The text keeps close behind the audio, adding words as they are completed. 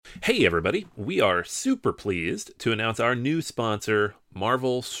Hey everybody, we are super pleased to announce our new sponsor,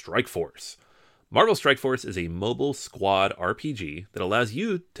 Marvel Strike Force. Marvel Strike Force is a mobile squad RPG that allows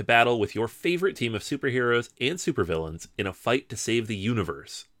you to battle with your favorite team of superheroes and supervillains in a fight to save the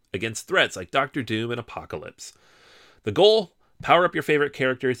universe against threats like Doctor Doom and Apocalypse. The goal? Power up your favorite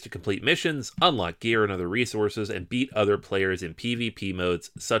characters to complete missions, unlock gear and other resources, and beat other players in PvP modes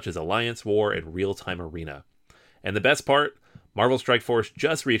such as Alliance War and Real Time Arena. And the best part? Marvel Strike Force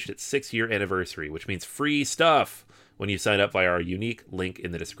just reached its 6-year anniversary, which means free stuff when you sign up via our unique link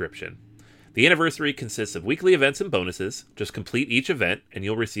in the description. The anniversary consists of weekly events and bonuses. Just complete each event, and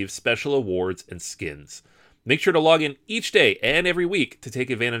you'll receive special awards and skins. Make sure to log in each day and every week to take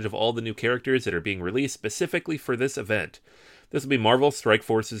advantage of all the new characters that are being released specifically for this event. This will be Marvel Strike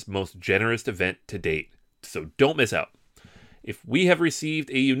Force's most generous event to date, so don't miss out. If we have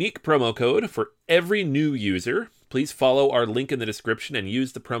received a unique promo code for every new user, please follow our link in the description and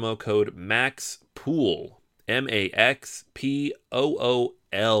use the promo code MAXPOOL. MAXPOOL.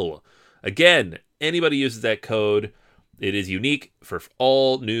 Again, anybody uses that code, it is unique for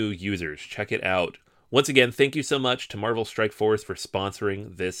all new users. Check it out. Once again, thank you so much to Marvel Strike Force for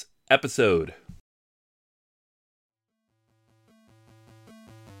sponsoring this episode.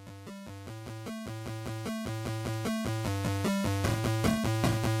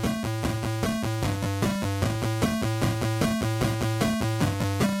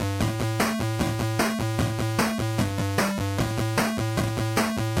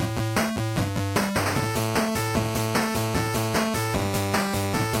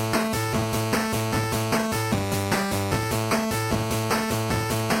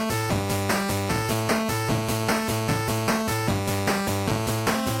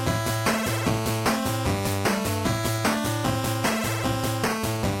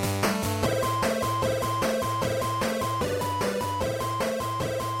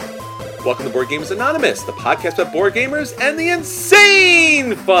 Welcome to Board Gamers Anonymous, the podcast about board gamers and the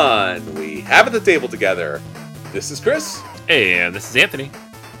insane fun we have at the table together. This is Chris. And this is Anthony.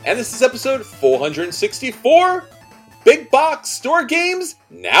 And this is episode 464, Big Box Store Games,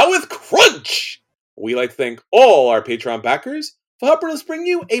 now with Crunch. We like to thank all our Patreon backers for helping us bring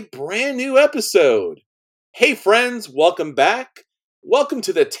you a brand new episode. Hey friends, welcome back. Welcome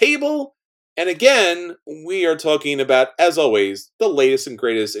to the table. And again, we are talking about, as always, the latest and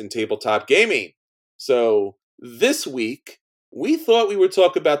greatest in tabletop gaming. So, this week, we thought we would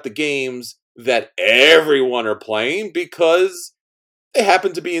talk about the games that everyone are playing because they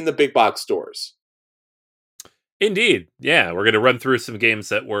happen to be in the big box stores. Indeed. Yeah, we're going to run through some games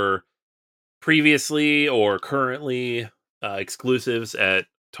that were previously or currently exclusives at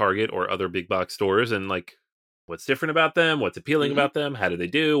Target or other big box stores, and what's different about them, what's appealing about them, how do they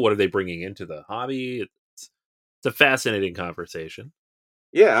do, what are they bringing into the hobby. It's a fascinating conversation.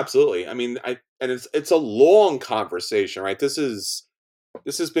 Yeah, absolutely. I mean, it's a long conversation, right? This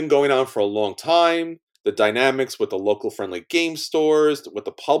has been going on for a long time. The dynamics with the local friendly game stores, what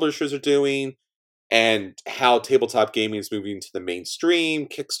the publishers are doing, and how tabletop gaming is moving to the mainstream,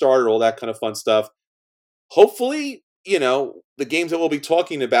 Kickstarter, all that kind of fun stuff. Hopefully, the games that we'll be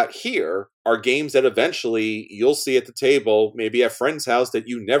talking about here are games that eventually you'll see at the table, maybe at friend's house that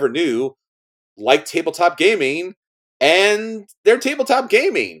you never knew, like tabletop gaming, and they're tabletop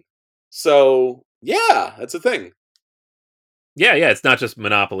gaming. So, yeah, that's a thing. Yeah, it's not just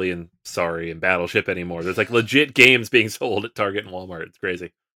Monopoly and Battleship anymore. There's legit games being sold at Target and Walmart. It's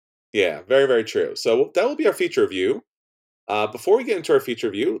crazy. Yeah, very, very true. So that will be our feature review. Before we get into our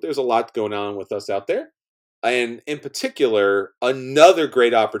feature review, there's a lot going on with us out there. And in particular, another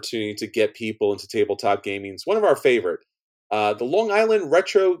great opportunity to get people into tabletop gaming is one of our favorite, the Long Island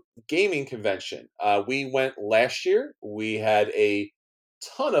Retro Gaming Convention. We went last year. We had a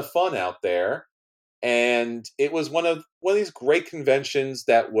ton of fun out there, and it was one of these great conventions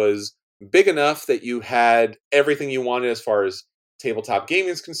that was big enough that you had everything you wanted as far as tabletop gaming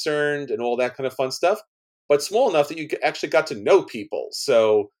is concerned and all that kind of fun stuff, but small enough that you actually got to know people.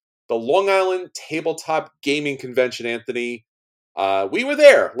 So the Long Island Tabletop Gaming Convention, Anthony. We were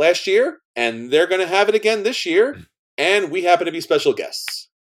there last year, and they're going to have it again this year, and we happen to be special guests.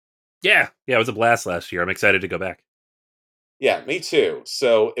 Yeah, it was a blast last year. I'm excited to go back. Yeah, me too.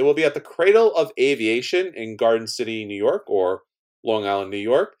 So it will be at the Cradle of Aviation in Garden City, New York, or Long Island, New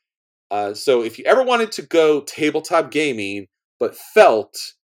York. So if you ever wanted to go tabletop gaming, but felt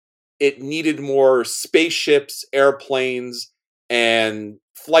it needed more spaceships, airplanes, and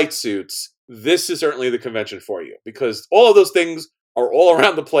flight suits, this is certainly the convention for you, because all of those things are all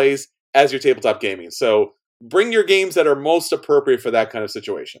around the place as your tabletop gaming. So bring your games that are most appropriate for that kind of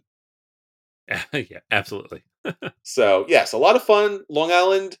situation. Yeah, absolutely. So yes, a lot of fun. Long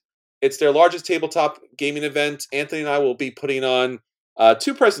Island, It's their largest tabletop gaming event. Anthony and I will be putting on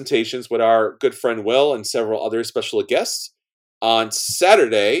 2 presentations with our good friend Will and several other special guests on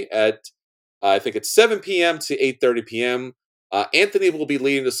Saturday at I think it's 7 p.m. to 8:30 p.m. Anthony will be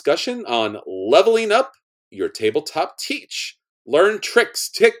leading a discussion on leveling up your tabletop teach. Learn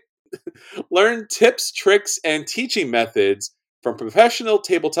learn tips, tricks, and teaching methods from professional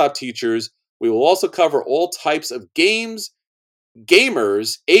tabletop teachers. We will also cover all types of games,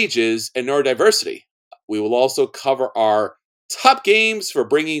 gamers, ages, and neurodiversity. We will also cover our top games for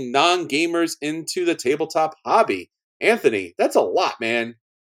bringing non-gamers into the tabletop hobby. Anthony, that's a lot, man.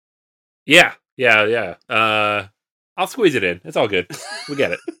 Yeah. I'll squeeze it in. It's all good. We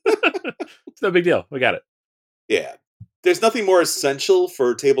get it. It's no big deal. We got it. Yeah. There's nothing more essential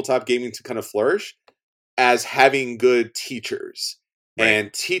for tabletop gaming to kind of flourish as having good teachers. Right.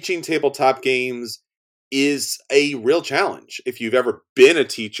 And teaching tabletop games is a real challenge. If you've ever been a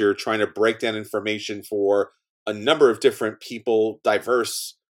teacher trying to break down information for a number of different people,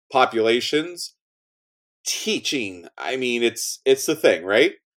 diverse populations, teaching, I mean, it's the thing,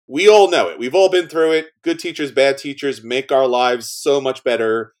 right? We all know it. We've all been through it. Good teachers, bad teachers make our lives so much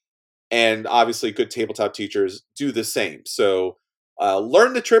better. And obviously, good tabletop teachers do the same. So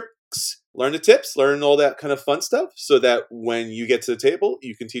learn the tricks, learn the tips, learn all that kind of fun stuff so that when you get to the table,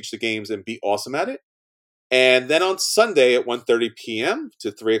 you can teach the games and be awesome at it. And then on Sunday at 1:30 p.m.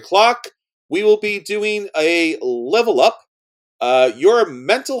 to 3 o'clock, we will be doing a level up your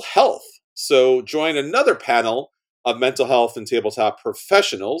mental health. So join another panel of mental health and tabletop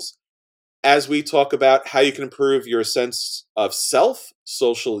professionals as we talk about how you can improve your sense of self,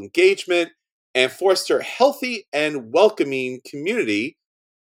 social engagement, and foster a healthy and welcoming community.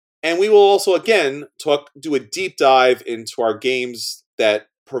 And we will also, again, do a deep dive into our games that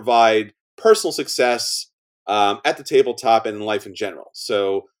provide personal success at the tabletop and in life in general.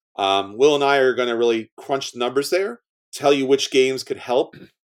 So Will and I are going to really crunch the numbers there, tell you which games could help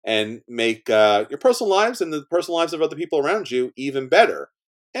and make your personal lives and the personal lives of other people around you even better.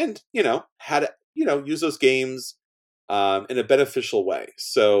 And, how to, use those games in a beneficial way.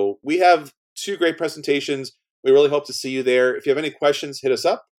 So we have 2 great presentations. We really hope to see you there. If you have any questions, hit us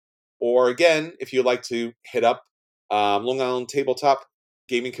up. Or again, if you'd like to hit up Long Island Tabletop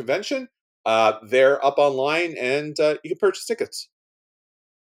Gaming Convention, they're up online and you can purchase tickets.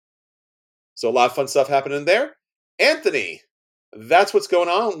 So a lot of fun stuff happening there. Anthony, that's what's going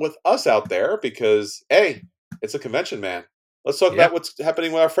on with us out there because, hey, it's a convention, man. Let's talk about what's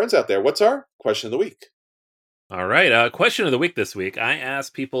happening with our friends out there. What's our question of the week? All right. Question of the week this week. I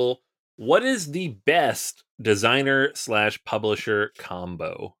asked people, what is the best designer/publisher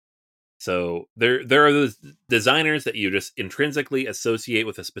combo? So there are those designers that you just intrinsically associate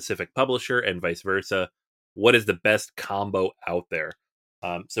with a specific publisher and vice versa. What is the best combo out there?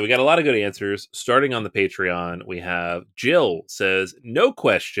 So we got a lot of good answers. Starting on the Patreon, we have Jill says, no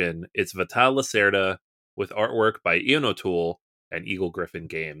question, it's Vital Lacerda with artwork by Ian O'Toole and Eagle Griffin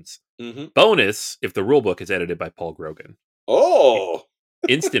Games. Mm-hmm. Bonus if the rulebook is edited by Paul Grogan. Oh!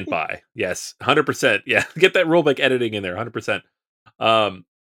 Instant buy. Yes, 100%. Yeah, get that rulebook editing in there, 100%.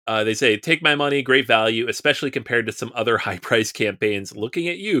 They say, take my money, great value, especially compared to some other high-price campaigns. Looking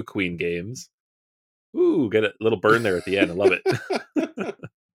at you, Queen Games. Ooh, get a little burn there at the end. I love it.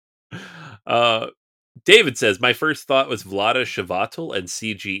 David says, my first thought was Vlada Shavatul and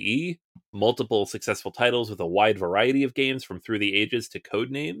CGE. Multiple successful titles with a wide variety of games from Through the Ages to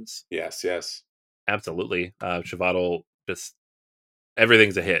Codenames. Yes. Absolutely. Shavatul, just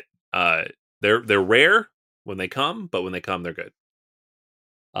everything's a hit. They're rare when they come, but when they come, they're good.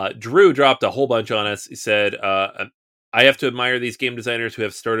 Drew dropped a whole bunch on us. He said, I have to admire these game designers who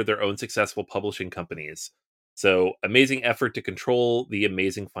have started their own successful publishing companies. So amazing effort to control the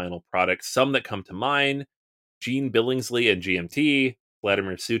amazing final product. Some that come to mind, Gene Billingsley and GMT,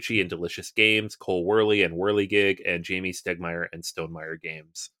 Vladimir Suchi and Delicious Games, Cole Worley and Whirligig, and Jamie Stegmeyer and Stonemeyer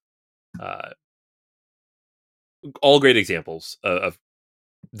Games. All great examples of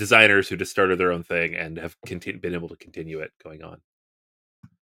designers who just started their own thing and have been able to continue it going on.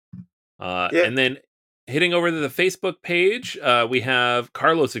 And then hitting over to the Facebook page, we have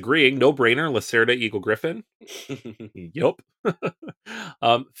Carlos agreeing, no brainer, Lacerda, Eagle Griffin. Yup.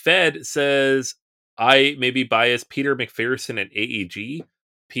 Fed says, I may be biased, Peter McPherson at AEG.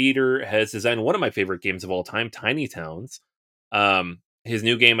 Peter has designed one of my favorite games of all time, Tiny Towns. His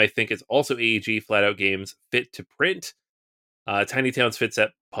new game, I think, is also AEG, Flat Out Games, fit to print. Tiny Towns fits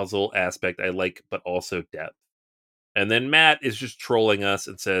that puzzle aspect I like, but also depth. And then Matt is just trolling us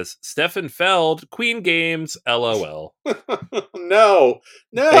and says, Stefan Feld, Queen Games, LOL. No.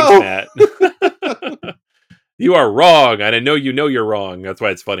 Thanks, Matt. You are wrong, and I know you're wrong. That's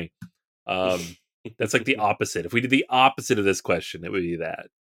why it's funny. That's like the opposite. If we did the opposite of this question, it would be that.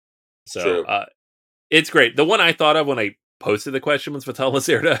 It's So true. it's great. The one I thought of when I posted the question was Vital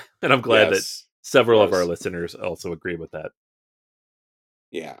Lacerda, and I'm glad that Yes, it several of our was. listeners also agree with that.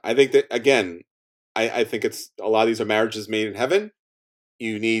 Yeah, I think that again. I think it's a lot of these are marriages made in heaven.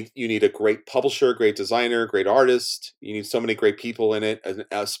 You need a great publisher, great designer, great artist. You need so many great people in it, and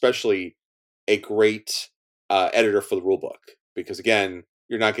especially a great editor for the rulebook. Because again,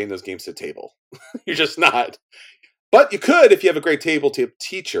 you're not getting those games to the table. You're just not. But you could if you have a great tabletop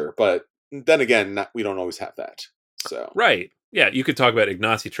teacher. But then again, we don't always have that. So Right. Yeah, you could talk about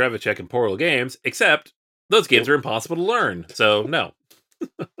Ignacy Trevicek and Portal Games, except those games nope. are impossible to learn. So, no.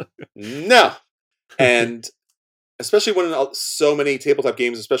 No, and especially when so many tabletop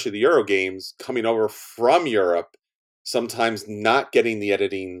games, especially the Euro games, coming over from Europe, sometimes not getting the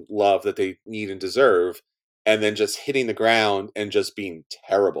editing love that they need and deserve, and then just hitting the ground and just being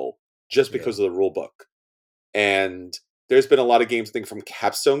terrible just Yeah. because of the rule book. And there's been a lot of games, I think, from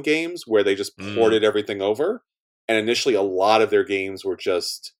Capstone Games where they just Mm, ported everything over. And initially, a lot of their games were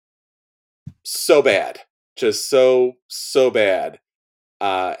just so bad, just so bad.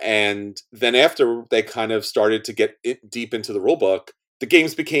 And then after they kind of started to get deep into the rule book, the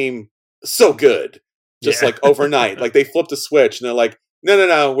games became so good, just yeah. like overnight. Like they flipped a switch and they're like, no, no,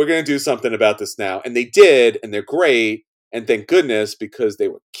 no, we're going to do something about this now. And they did, and they're great. And thank goodness because they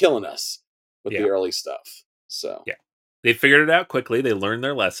were killing us with Yeah. the early stuff. So, Yeah. They figured it out quickly. They learned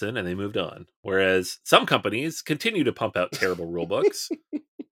their lesson and they moved on. Whereas some companies continue to pump out terrible rule books.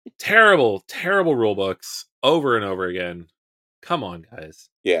 Terrible, terrible rule books over and over again. Come on, guys.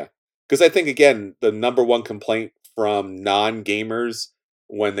 yeah. Because I think, again, the number one complaint from non gamers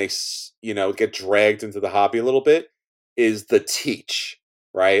when they, get dragged into the hobby a little bit is the teach,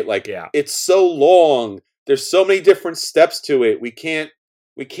 right? Like Yeah. it's so long. There's so many different steps to it. We can't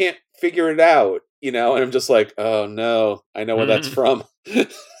figure it out, and I'm just like, oh no, I know where that's Mhm. from.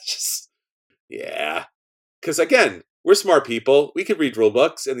 Just, yeah. Because again, we're smart people. We could read rule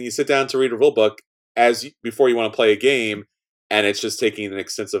books, and then you sit down to read a rule book before you want to play a game, and it's just taking an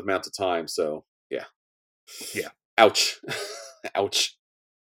extensive amount of time. So yeah, Yeah. ouch, ouch.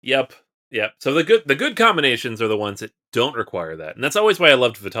 Yep. Yep. So the good combinations are the ones that don't require that. And that's always why I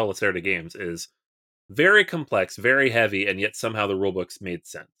loved Vital Lacerda games is very complex, very heavy, and yet somehow the rulebooks made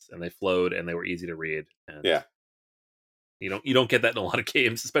sense and they flowed and they were easy to read. And Yeah, you don't get that in a lot of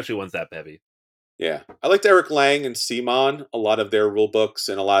games, especially ones that heavy. yeah. I liked Eric Lang and Simon. A lot of their rule books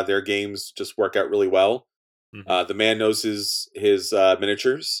and a lot of their games just work out really well. Hmm. The man knows his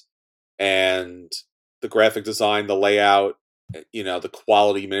miniatures, and the graphic design, the layout, the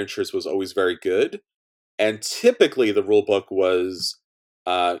quality miniatures was always very good. And typically the rule book was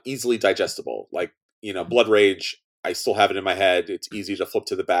easily digestible. Like Blood Rage, I still have it in my head. It's easy to flip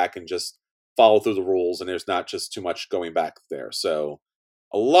to the back and just follow through the rules, and there's not just too much going back there. So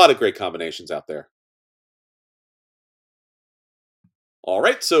a lot of great combinations out there. All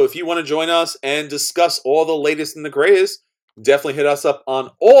right, so if you want to join us and discuss all the latest and the greatest, definitely hit us up on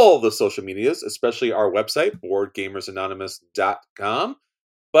all the social medias, especially our website, boardgamersanonymous.com.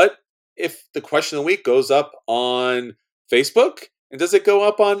 But if the question of the week goes up on Facebook, and does it go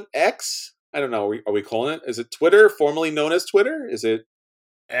up on X? I don't know. Are we calling it? Is it Twitter, formerly known as Twitter? Is it?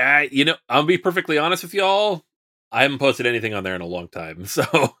 I'll be perfectly honest with y'all. I haven't posted anything on there in a long time. So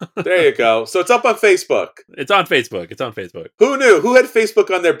There you go. So it's up on Facebook. it's on Facebook. It's on Facebook. Who knew? Who had Facebook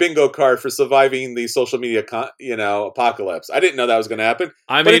on their bingo card for surviving the social media, apocalypse? I didn't know that was going to happen.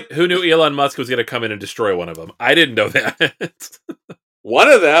 I But mean, who knew Elon Musk was going to come in and destroy one of them? I didn't know that. one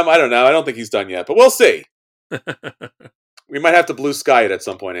of them, I don't know. I don't think he's done yet, but we'll see. We might have to blue sky it at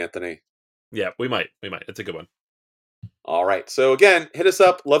some point, Anthony. Yeah, we might. We might. It's a good one. All right. So again, hit us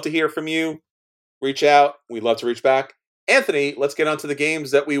up. Love to hear from you. Reach out. We'd love to reach back. Anthony, let's get on to the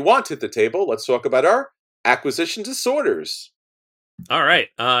games that we want at the table. Let's talk about our acquisition disorders. All right.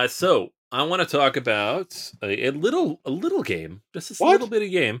 So I want to talk about a little game, just this little What? bit of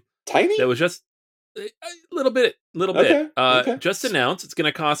game that Tiny? was just a little bit, little bit. Okay. Okay. Just announced it's going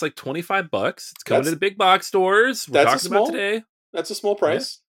to cost like $25. It's coming to That's the big box stores. We're that's a talking about small today. that's a small Yeah,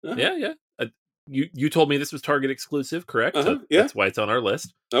 price. Uh-huh. yeah, yeah. You told me this was Target exclusive, correct? So Yeah. that's why it's on our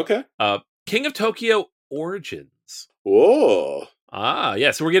list. Okay. King of Tokyo Origins. Whoa. Ah,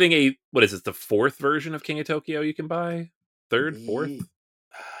 yeah. So we're getting what is this? The fourth version of King of Tokyo you can buy? Third, fourth? Ye-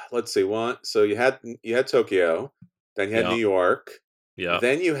 Let's see. So you had Tokyo, then you had New Yeah, York, yeah.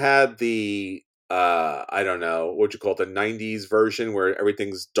 then you had the I don't know, what'd you call it, the 90s version where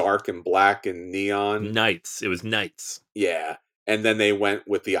everything's dark and black and neon. Knights. It was Knights. Yeah. And then they went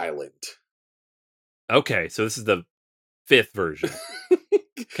with the island. Okay, so this is the fifth version.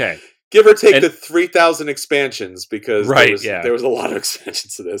 Okay. Give or take And the 3,000 expansions, because right, there yeah. was a lot of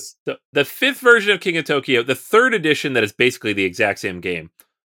expansions to this. The fifth version of King of Tokyo, the third edition that is basically the exact same game,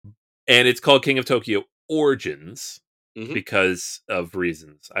 and it's called King of Tokyo Origins Hmm. because of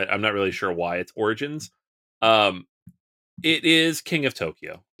reasons. I'm not really sure why it's Origins. Um, it is King of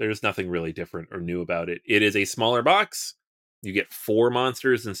Tokyo. There's nothing really different or new about it. It is a smaller box. You get 4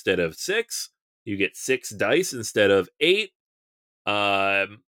 monsters instead of 6. You get 6 dice instead of 8.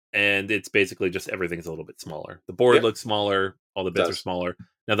 Um, and it's basically just everything's a little bit smaller. The board Yep, looks smaller. All the it bits are does. smaller.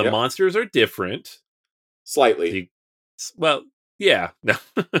 Now the Yep, monsters are different. slightly. The well, yeah. No.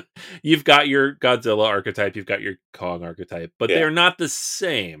 You've got your Godzilla archetype, you've got your Kong archetype, but Yeah, they're not the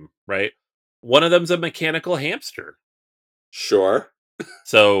same, right? One of them's a mechanical hamster. sure.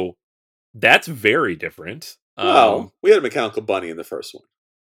 So that's very different. Well, we had a mechanical bunny in the first one.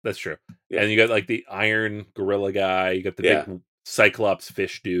 That's true. Yeah, And you got like the iron gorilla guy, you got the big yeah. cyclops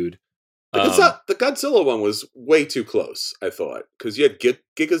fish dude. The Um Godzilla one was way too close, I thought, because you had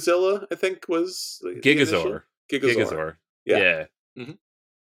Gigazilla, I think was the initial Gigazor. Gigazor. Gigazor. Yeah. Yeah. Hmm.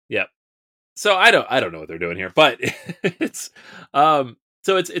 Yep. So I don't know what they're doing here, but it's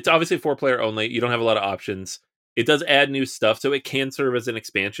so it's obviously 4-player only. You don't have a lot of options. It does add new stuff, so it can serve as an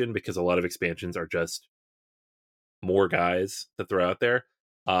expansion because a lot of expansions are just more guys to throw out there.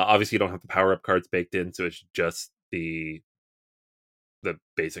 Obviously, you don't have the power up cards baked in, so it's just the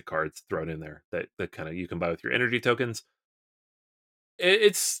basic cards thrown in there that kind of you can buy with your energy tokens.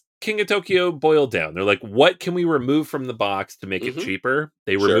 It's King of Tokyo boiled down. They're like, what can we remove from the box to make it Hmm. cheaper?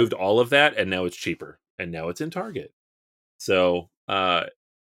 They Sure. removed all of that, and now it's cheaper, and now it's in Target. So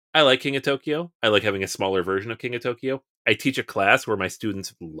I like King of Tokyo. I like having a smaller version of King of Tokyo. I teach a class where my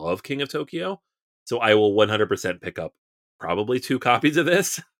students love King of Tokyo, so I will 100% pick up probably 2 copies of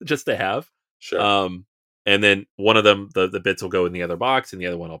this just to have. Sure. Um, and then one of them, the bits will go in the other box, and the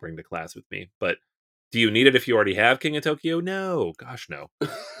other one I'll bring to class with me. But do you need it if you already have King of Tokyo? No, gosh, no.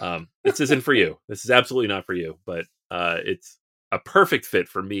 This isn't for you. This is absolutely not for you. But it's a perfect fit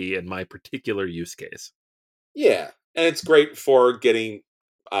for me and my particular use case. Yeah, and it's great for getting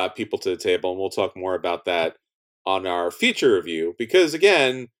people to the table, and we'll talk more about that on our feature review. Because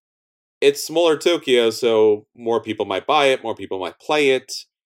again, it's smaller Tokyo, so more people might buy it, more people might play it,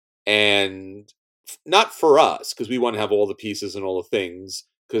 and not for us because we want to have all the pieces and all the things.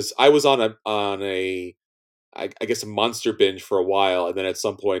 Because I was I guess a monster binge for a while, and then at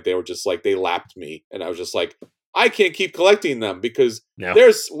some point they were just like they lapped me, and I was just like, I can't keep collecting them because No.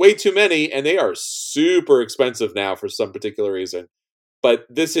 there's way too many, and they are super expensive now for some particular reason. But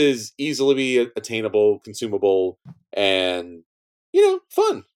this is easily attainable, consumable, and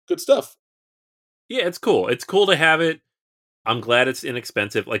fun, good stuff. Yeah, it's cool. It's cool to have it. I'm glad it's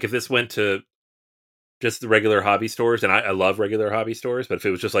inexpensive. Like if this went to just the regular hobby stores, and I love regular hobby stores, but if it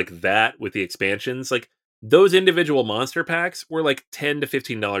was just like that with the expansions, like those individual monster packs were like $10 to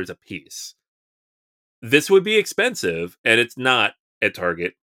 $15 a piece. This would be expensive, and it's not at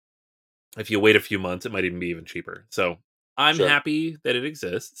Target. If you wait a few months, it might even be even cheaper. So I'm Sure, happy that it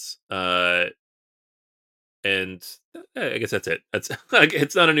exists. And I guess that's it. That's like,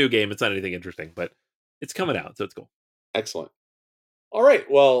 it's not a new game. It's not anything interesting, but it's coming out, so it's cool. excellent. All right,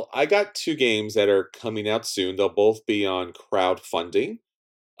 well, I got two games that are coming out soon. They'll both be on crowdfunding.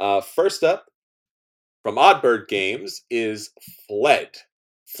 First up, from Oddbird Games is Fled.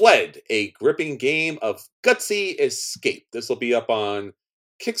 Fled, a gripping game of gutsy escape. This will be up on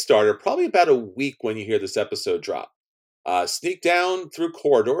Kickstarter probably about a week when you hear this episode drop. Sneak down through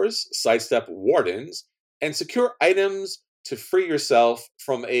corridors, sidestep wardens, and secure items to free yourself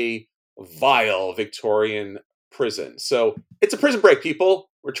from a vile Victorian prison. So it's a prison break, people.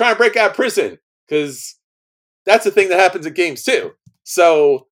 We're trying to break out of prison because that's the thing that happens in games too.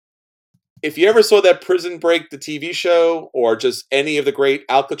 So if you ever saw that Prison Break, the TV show, or just any of the great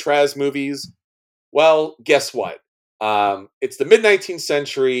Alcatraz movies, well, guess what? It's the mid 19th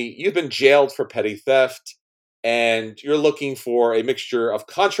century. You've been jailed for petty theft, and you're looking for a mixture of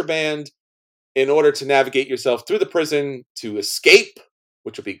contraband in order to navigate yourself through the prison to escape,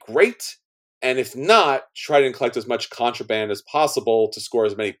 which would be great. And if not, try to collect as much contraband as possible to score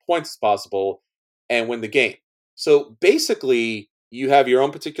as many points as possible and win the game. So basically, you have your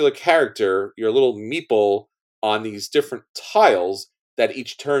own particular character, your little meeple on these different tiles that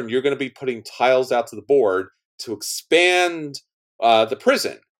each turn you're going to be putting tiles out to the board to expand the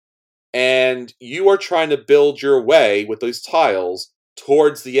prison. And you are trying to build your way with those tiles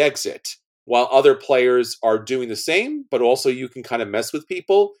towards the exit while other players are doing the same, but also you can kind of mess with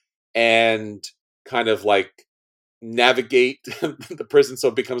people and kind of like navigate the prison so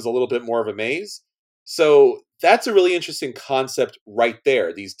it becomes a little bit more of a maze. So that's a really interesting concept right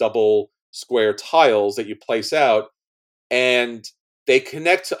there. These double square tiles that you place out, and they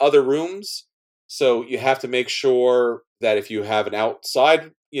connect to other rooms. So you have to make sure that if you have an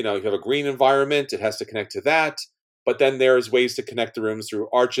outside, you have a green environment, it has to connect to that. But then there's ways to connect the rooms through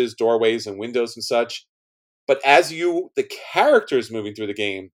arches, doorways, and windows and such. But as the characters moving through the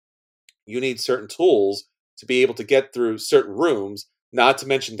game, you need certain tools to be able to get through certain rooms, not to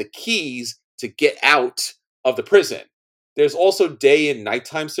mention the keys to get out of the prison. There's also day and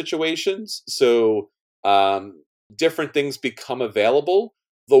nighttime situations, so different things become available.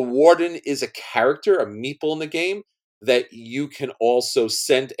 The warden is a character, a meeple in the game, that you can also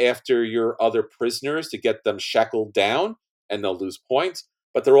send after your other prisoners to get them shackled down, and they'll lose points.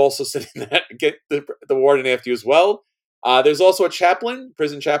 But they're also sending that get the warden after you as well. There's also a chaplain,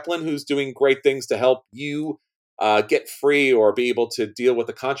 prison chaplain, who's doing great things to help you get free or be able to deal with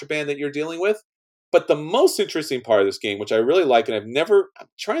the contraband that you're dealing with. But the most interesting part of this game, which I really like, and I'm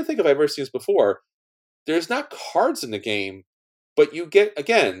trying to think if I've ever seen this before, there's not cards in the game, but you get,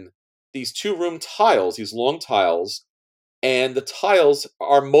 again, these 2-room tiles, these long tiles, and the tiles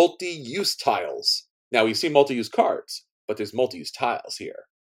are multi-use tiles. Now, we see multi-use cards, but there's multi-use tiles here.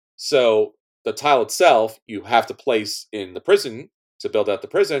 So the tile itself, you have to place in the prison to build out the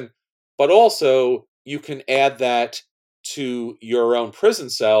prison, but also you can add that to your own prison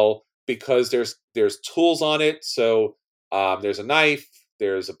cell because there's tools on it. So there's a knife,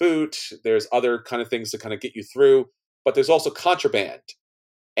 there's a boot, there's other kind of things to kind of get you through, but there's also contraband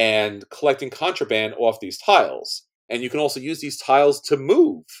and collecting contraband off these tiles. And you can also use these tiles to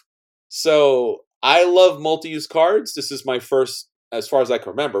move. So I love multi-use cards. This is my first, as far as I can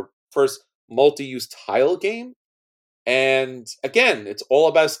remember, first multi-use tile game. And again, it's all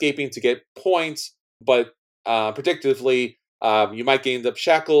about escaping to get points, but predictively, you might gain up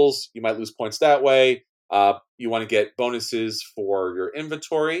shackles, you might lose points that way. You want to get bonuses for your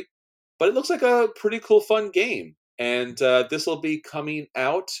inventory. But it looks like a pretty cool, fun game. And this will be coming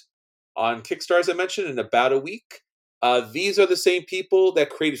out on Kickstarter, as I mentioned, in about a week. These are the same people that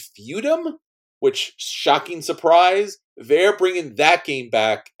created Feudum, which, shocking surprise, they're bringing that game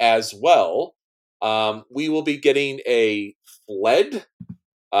back as well. We will be getting a Fled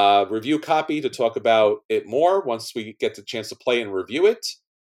review copy to talk about it more once we get the chance to play and review it.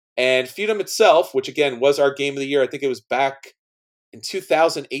 And Feudum itself, which again was our game of the year, I think it was back in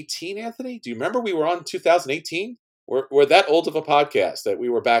 2018, Anthony? Do you remember we were on 2018? We're that old of a podcast that we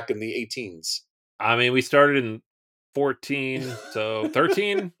were back in the 18s. I mean, we started in 14, so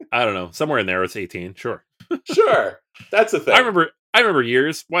 13? I don't know. Somewhere in there it's 18, sure. Sure. That's the thing. I remember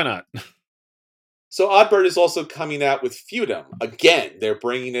years. Why not? So Oddbird is also coming out with Feudum. Again, they're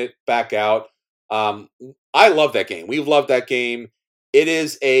bringing it back out. I love that game. We've loved that game. It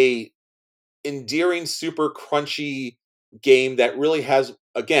is a endearing, super crunchy game that really has,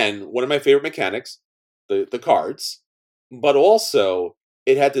 again, one of my favorite mechanics, the cards, but also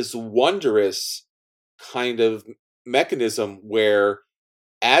it had this wondrous kind of mechanism where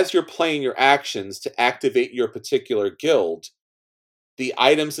as you're playing your actions to activate your particular guild, the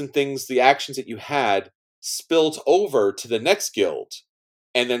items and things, the actions that you had spilled over to the next guild,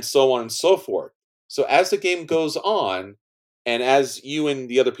 and then so on and so forth. So as the game goes on, and as you and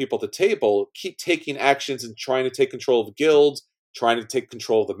the other people at the table keep taking actions and trying to take control of the guilds, trying to take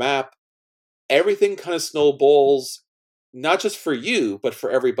control of the map, everything kind of snowballs, not just for you, but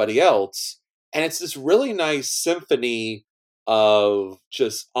for everybody else. And it's this really nice symphony of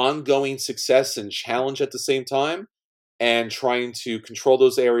just ongoing success and challenge at the same time, and trying to control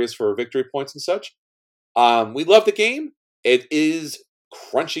those areas for victory points and such. We love the game. It is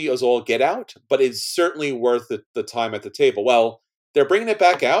crunchy as all get out, but it's certainly worth the time at the table. Well, they're bringing it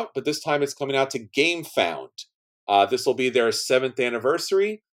back out, but this time it's coming out to GameFound. This will be their 7th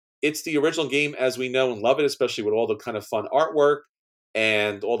anniversary. It's the original game as we know and love it, especially with all the kind of fun artwork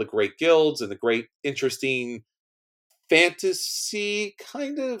and all the great guilds and the great, interesting fantasy,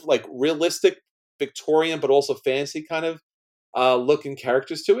 kind of like realistic Victorian, but also fantasy kind of looking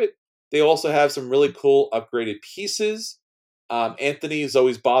characters to it. They also have some really cool upgraded pieces. Anthony is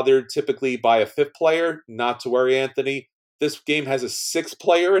always bothered typically by a 5th player. Not to worry, Anthony. This game has a 6th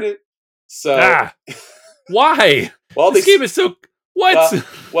player in it. So why? Well, this game is so... What?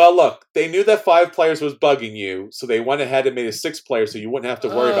 Well, look, they knew that 5 players was bugging you, so they went ahead and made a 6th player so you wouldn't have to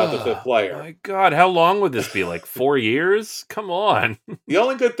worry about the 5th player. My God, how long would this be? Like 4 years? Come on. The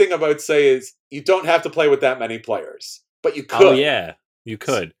only good thing I would say is you don't have to play with that many players, but you could. Oh, yeah, you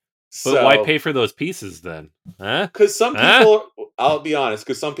could. But why pay for those pieces then? Huh? Because some people, I'll be honest,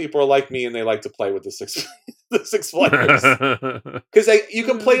 because some people are like me and they like to play with the 6. the Six Players. Because you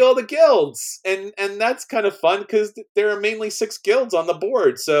can play all the guilds, and that's kind of fun because there are mainly 6 guilds on the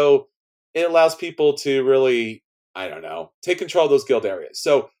board, so it allows people to really, I don't know, take control of those guild areas.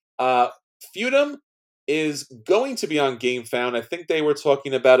 So, Feudum is going to be on GameFound. I think they were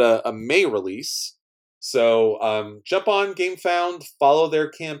talking about a May release. So jump on GameFound, follow their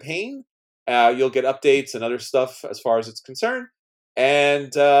campaign. You'll get updates and other stuff as far as it's concerned.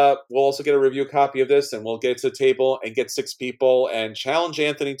 And we'll also get a review copy of this, and we'll get to the table and get 6 people and challenge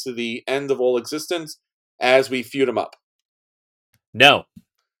Anthony to the end of all existence as we feud him up. No.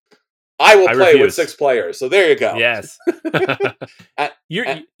 I will play with 6 players. So there you go. Yes.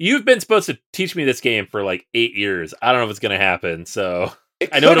 You've been supposed to teach me this game for like 8 years. I don't know if it's going to happen. So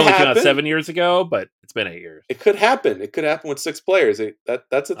I know it only came out 7 years ago, but it's been 8 years. It could happen. It could happen with 6 players.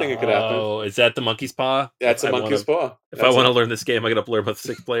 That's the thing. It could happen. Oh, is that the monkey's paw? That's a monkey's paw. If I want to learn this game, I got to learn with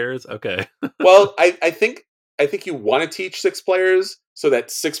 6 players. Okay. Well, I think you want to teach 6 players so that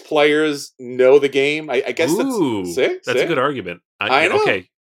 6 players know the game. I guess that's a good argument. I know. Okay.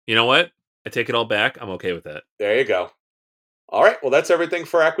 You know what? I take it all back. I'm okay with that. There you go. All right. Well, that's everything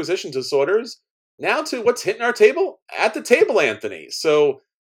for acquisition disorders. Now to what's hitting our table at the table, Anthony. So,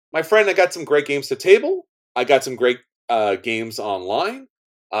 my friend, I got some great games to table. I got some great games online.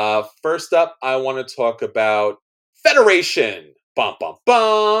 First up, I want to talk about Federation. Bum, bum,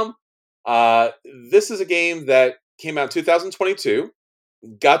 bum. This is a game that came out in 2022.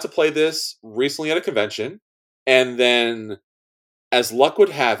 Got to play this recently at a convention. And then, as luck would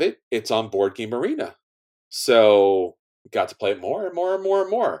have it, it's on Board Game Arena. So, got to play it more and more and more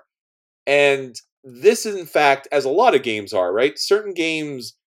and more. And this is, in fact, as a lot of games are, right? Certain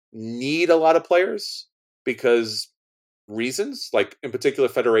games need a lot of players because reasons, like in particular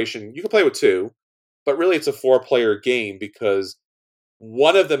Federation, you can play with 2, but really it's a 4-player game because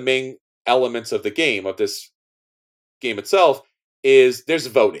one of the main elements of the game, of this game itself, is there's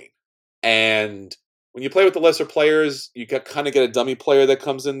voting. And when you play with the lesser players, you kind of get a dummy player that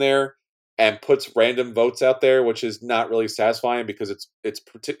comes in there and puts random votes out there, which is not really satisfying because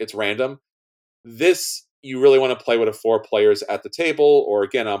it's random. This, you really want to play with 4 players at the table, or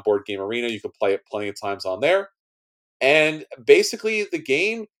again on Board Game Arena. You can play it plenty of times on there. And basically, the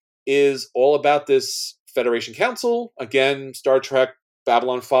game is all about this Federation Council, again, Star Trek,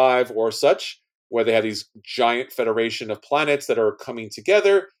 Babylon 5, or such, where they have these giant federation of planets that are coming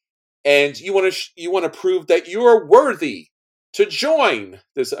together, and you want to prove that you are worthy to join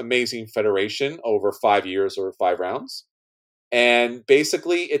this amazing federation over 5 years or 5 rounds. And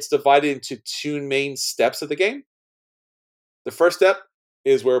basically, it's divided into 2 main steps of the game. The first step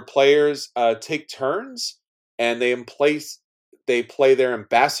is where players take turns, and they play their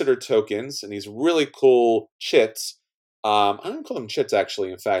ambassador tokens and these really cool chits. I don't call them chits,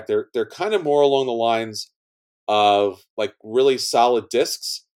 actually. In fact, they're kind of more along the lines of like really solid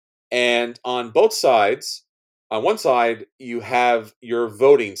discs. And on both sides, on one side, you have your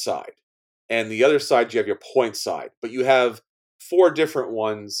voting side, and the other side, you have your point side. But you have 4 different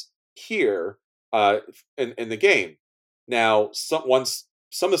ones here in the game. Now, some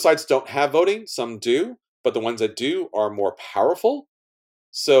of the sides don't have voting, some do, but the ones that do are more powerful.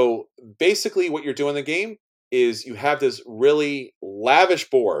 So basically, what you're doing in the game is you have this really lavish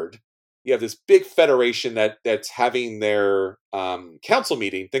board. You have this big federation that's having their council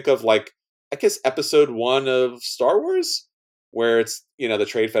meeting. Think of like, I guess, episode 1 of Star Wars, where it's, the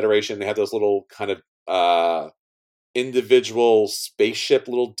Trade Federation. They have those little kind of individual spaceship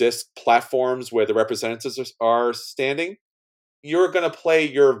little disc platforms where the representatives are standing. You're going to play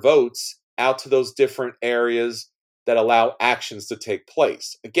your votes out to those different areas that allow actions to take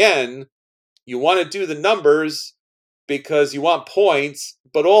place. Again, you want to do the numbers because you want points,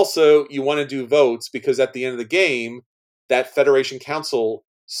 but also you want to do votes because at the end of the game, that Federation Council,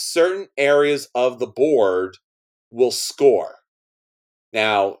 certain areas of the board will score.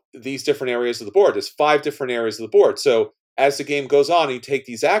 Now, these different areas of the board, there's 5 different areas of the board. So as the game goes on and you take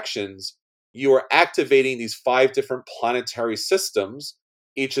these actions, you are activating these 5 different planetary systems.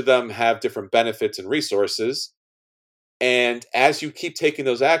 Each of them have different benefits and resources. And as you keep taking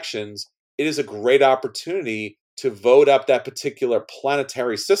those actions, it is a great opportunity to vote up that particular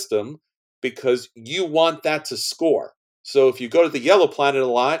planetary system because you want that to score. So if you go to the yellow planet a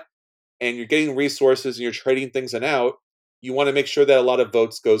lot and you're getting resources and you're trading things out, you want to make sure that a lot of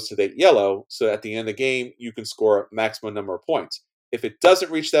votes goes to that yellow, so at the end of the game, you can score a maximum number of points. If it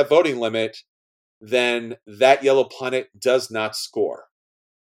doesn't reach that voting limit, then that yellow planet does not score.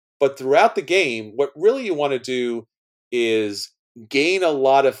 But throughout the game, what really you want to do is gain a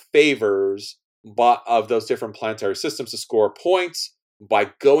lot of favors of those different planetary systems to score points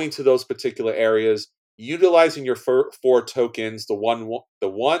by going to those particular areas utilizing your four tokens, two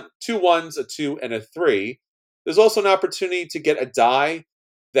ones, a two, and a three. There's also an opportunity to get a die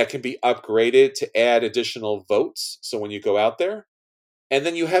that can be upgraded to add additional votes. So when you go out there, and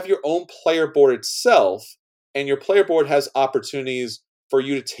then you have your own player board itself, and your player board has opportunities for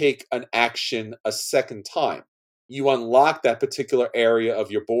you to take an action a second time. You unlock that particular area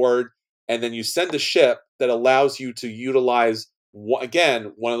of your board, and then you send a ship that allows you to utilize,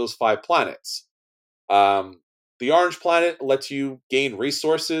 again, one of those 5 planets. Um, the orange planet lets you gain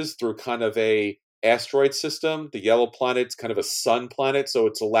resources through kind of a asteroid system. The yellow planet's kind of a sun planet, so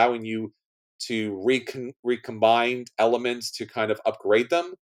it's allowing you to recombine elements to kind of upgrade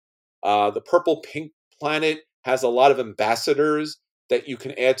them. The purple pink planet has a lot of ambassadors that you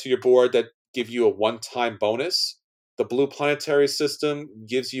can add to your board that give you a one-time bonus. The blue planetary system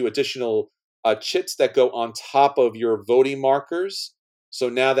gives you additional chits that go on top of your voting markers. So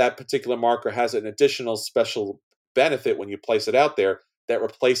now that particular marker has an additional special benefit when you place it out there that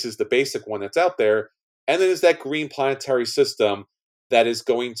replaces the basic one that's out there. And then there's that green planetary system that is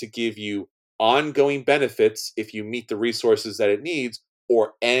going to give you ongoing benefits if you meet the resources that it needs,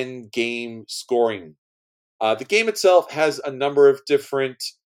 or end game scoring. The game itself has a number of different,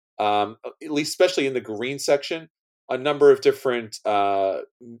 at least especially in the green section, a number of different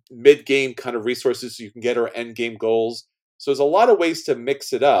mid game kind of resources you can get, or end game goals. So there's a lot of ways to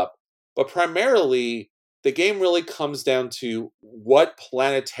mix it up, but primarily the game really comes down to what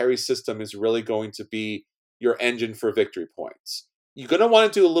planetary system is really going to be your engine for victory points. You're going to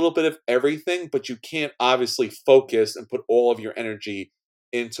want to do a little bit of everything, but you can't obviously focus and put all of your energy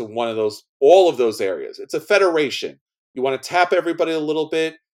into all of those areas. It's a federation. You want to tap everybody a little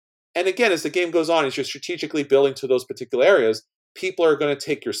bit. And again, as the game goes on, as you're strategically building to those particular areas, people are going to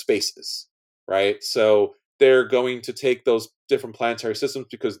take your spaces, right? So they're going to take those different planetary systems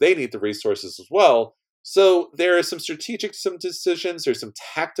because they need the resources as well. So there are some decisions, there's some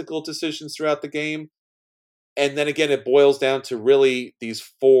tactical decisions throughout the game. And then again, it boils down to really these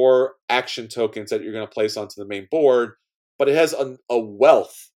 4 action tokens that you're going to place onto the main board, but it has a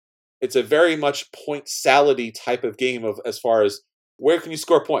wealth. It's a very much point salady type of game of as far as where can you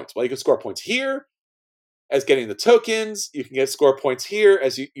score points? Well, you can score points here as getting the tokens. You can get score points here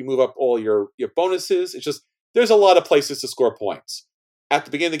as you move up all your bonuses. It's just, there's a lot of places to score points. At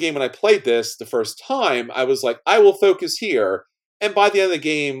the beginning of the game, when I played this the first time, I was like, I will focus here. And by the end of the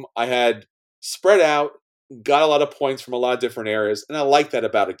game, I had spread out, got a lot of points from a lot of different areas, and I like that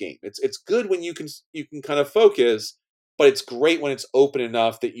about a game. It's good when you can kind of focus, but it's great when it's open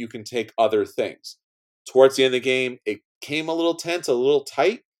enough that you can take other things. Towards the end of the game, it came a little tense, a little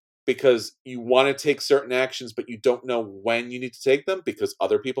tight, because you want to take certain actions, but you don't know when you need to take them because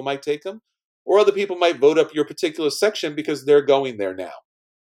other people might take them, or other people might vote up your particular section because they're going there now.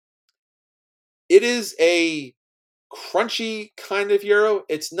 It is a crunchy kind of Euro.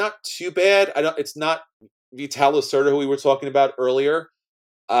 It's not too bad. It's not Vital Lacerda, who we were talking about earlier,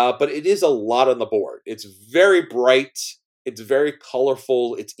 but it is a lot on the board. It's very bright. It's very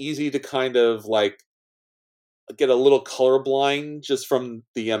colorful. It's easy to kind of like get a little colorblind just from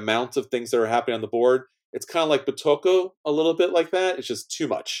the amount of things that are happening on the board. It's kind of like Batoko, a little bit like that. It's just too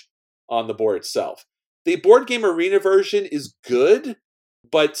much on the board itself. The board game arena version is good,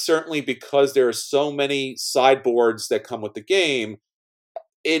 but certainly because there are so many sideboards that come with the game,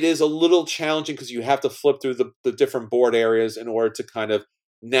 it is a little challenging because you have to flip through the different board areas in order to kind of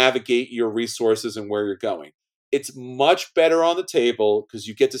navigate your resources and where you're going. It's much better on the table because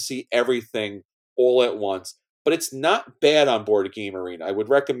you get to see everything all at once, but it's not bad on Board Game Arena. I would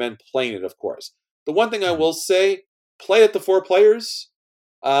recommend playing it, of course. The one thing I will say, play it to 4 players.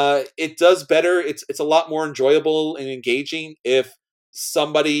 It does better. It's a lot more enjoyable and engaging if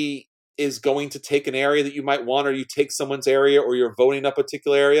somebody is going to take an area that you might want, or you take someone's area, or you're voting a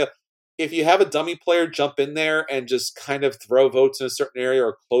particular area. If you have a dummy player jump in there and just kind of throw votes in a certain area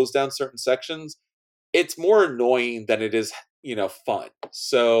or close down certain sections, it's more annoying than it is, fun.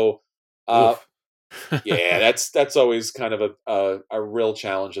 So, yeah, that's always kind of a real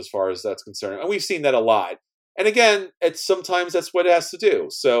challenge as far as that's concerned, and we've seen that a lot. And again, sometimes that's what it has to do.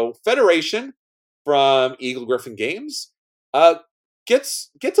 So, Federation from Eagle Griffin Games gets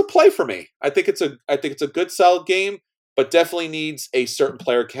a play for me. I think it's a good solid game, but definitely needs a certain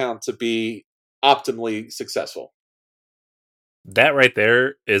player count to be optimally successful. That right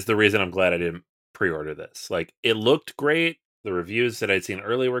there is the reason I'm glad I didn't pre-order this. Like, it looked great. The reviews that I'd seen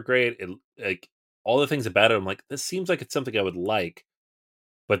earlier were great. It, like, all the things about it, I'm like, this seems like it's something I would like.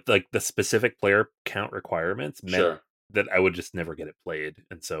 But like the specific player count requirements meant that I would just never get it played.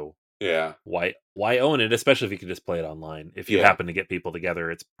 And so yeah, why own it, especially if you could just play it online? If you happen to get people together,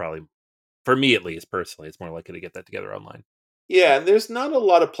 it's probably For me, at least, personally, it's more likely to get that together online. Yeah, and there's not a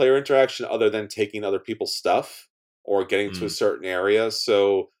lot of player interaction other than taking other people's stuff or getting to a Mm, certain area.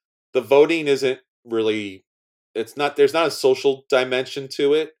 So the voting isn't really, it's not, there's not a social dimension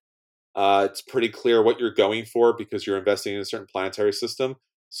to it. It's pretty clear what you're going for because you're investing in a certain planetary system.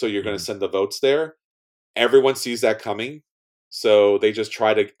 So you're going to mm, send the votes there. Everyone sees that coming. So they just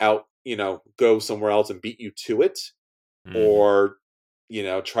try to go somewhere else and beat you to it, mm. or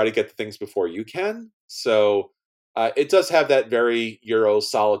try to get the things before you can. So it does have that very Euro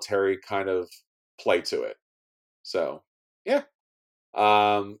solitary kind of play to it. So yeah,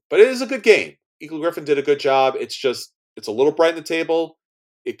 but it is a good game. Eagle Griffin did a good job. It's a little bright in the table.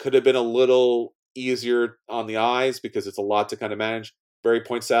 It could have been a little easier on the eyes because it's a lot to kind of manage. Very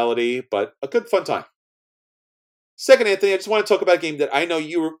point salady, but a good fun time. Second, Anthony, I just want to talk about a game that I know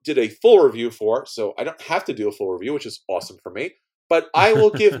you did a full review for, so I don't have to do a full review, which is awesome for me. But I will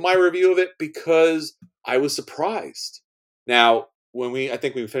give my review of it because I was surprised. Now, I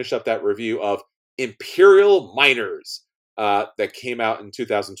think we finished up that review of Imperial Miners that came out in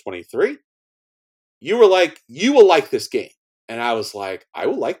 2023. You were like, you will like this game. And I was like, I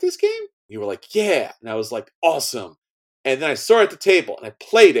will like this game? You were like, yeah. And I was like, awesome. And then I saw it at the table and I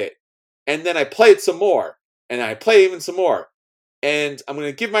played it. And then I played some more. And I played even some more. And I'm going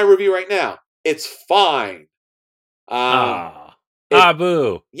to give my review right now. It's fine. Um, Ah, it,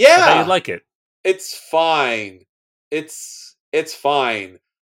 boo! I thought you'd yeah, like it. it's fine. It's fine.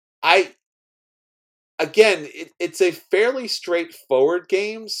 I Again, it's a fairly straightforward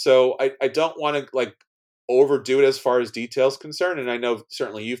game, so I don't want to like overdo it as far as details concerned. And I know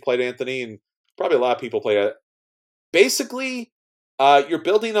certainly you've played Anthony, and probably a lot of people play it. Basically, you're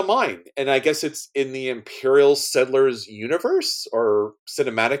building a mine, and I guess it's in the Imperial Settlers universe or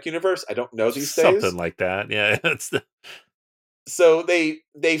cinematic universe. I don't know these Something days. like that. Yeah, So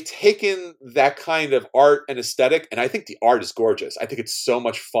they've taken that kind of art and aesthetic, and I think the art is gorgeous. I think it's so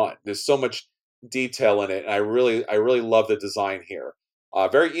much fun. There's so much detail in it, and I really love the design here.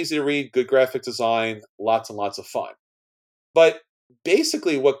 Very easy to read, good graphic design, lots and lots of fun. But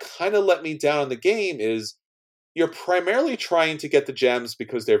basically, what kind of let me down in the game is you're primarily trying to get the gems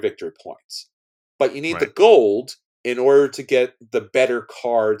because they're victory points, but you need the right. gold in order to get the better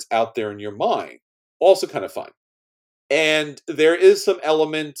cards out there in your mine. Also, kind of fun. And there is some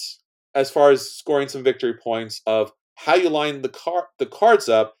element as far as scoring some victory points of how you line the cards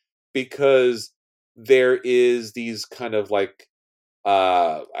up, because there is these kind of like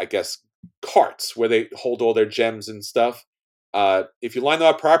I guess carts where they hold all their gems and stuff. If you line them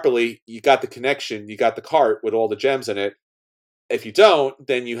up properly, you got the connection, you got the cart with all the gems in it. If you don't,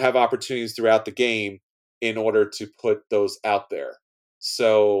 then you have opportunities throughout the game in order to put those out there.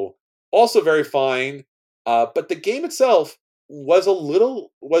 So also very fine. But the game itself was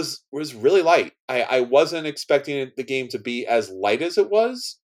really light. I wasn't expecting the game to be as light as it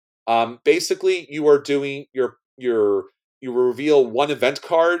was. Basically, you are doing you reveal one event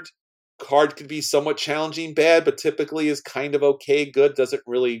card. Card could be somewhat challenging, bad, but typically is kind of okay, good. Doesn't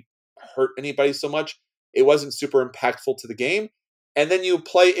really hurt anybody so much. It wasn't super impactful to the game. And then you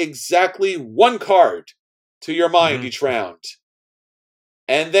play exactly one card to your mind Hmm. each round.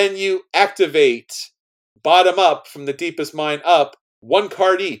 And then you activate bottom up from the deepest mine up, one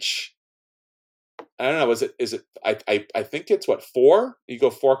card each. I don't know, is it I think it's what, four? You go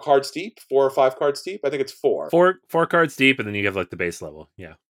four cards deep, 4 or 5 cards deep? I think it's four. Four cards deep, and then you have like the base level.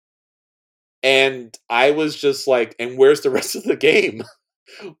 Yeah. And I was just like, and where's the rest of the game?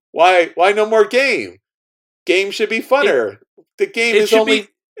 Why no more game? Game should be It funner. The game it is should be. only,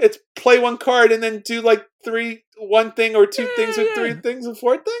 it's play one card and then do like one thing or two things or Yeah, three yeah. things or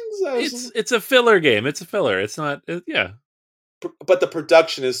four things. It's a filler game. It's a filler. It's not. Yeah. But the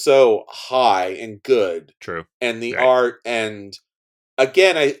production is so high and good, True. and the Right. art, and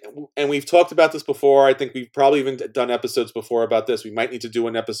again, and we've talked about this before. I think we've probably even done episodes before about this. We might need to do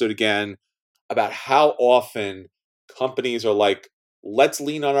an episode again about how often companies are like, let's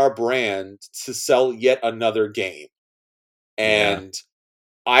lean on our brand to sell yet another game. Yeah. And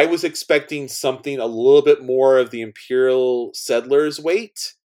I was expecting something a little bit more of the Imperial Settlers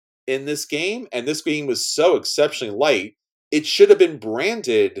weight in this game, and this game was so exceptionally light. It should have been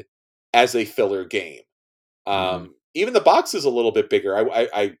branded as a filler game. Hmm. Even the box is a little bit bigger.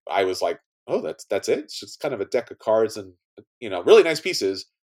 I was like, oh, that's it. It's just kind of a deck of cards and really nice pieces,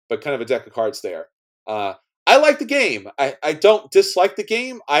 but kind of a deck of cards there. Uh, I like the game. I don't dislike the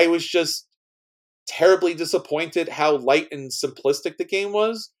game. I was just terribly disappointed how light and simplistic the game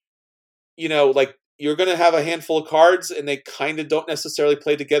was. Like you're going to have a handful of cards and they kind of don't necessarily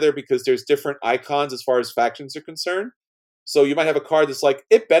play together because there's different icons as far as factions are concerned. So you might have a card that's like,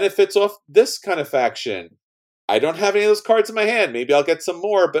 it benefits off this kind of faction. I don't have any of those cards in my hand. Maybe I'll get some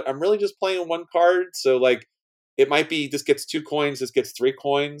more, but I'm really just playing one card. So like, it might be this gets 2 coins, this gets 3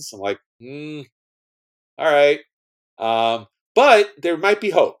 coins. I'm like, all right. But there might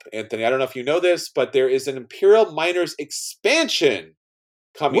be hope, Anthony. I don't know if you know this, but there is an Imperial Miners expansion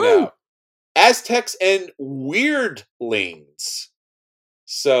coming Woo! out. Aztecs and Weirdlings.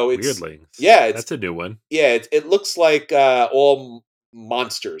 So it's Weirdlings. yeah, That's a new one. Yeah, it looks like all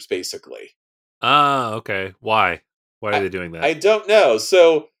monsters, basically. Ah, okay. Why? Why are they doing that? I don't know.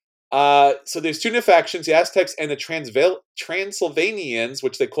 So there's 2 new factions, the Aztecs and the Transylvanians,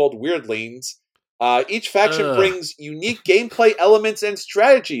 which they called Weirdlings. Each faction brings unique gameplay elements and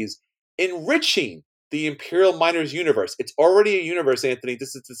strategies, enriching the Imperial Miners universe. It's already a universe, Anthony.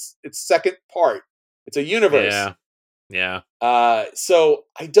 This is its second part. It's a universe. Yeah. So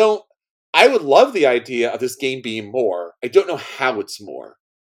I would love the idea of this game being more. I don't know how it's more.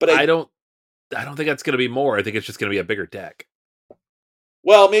 But I don't think that's going to be more. I think it's just going to be a bigger deck.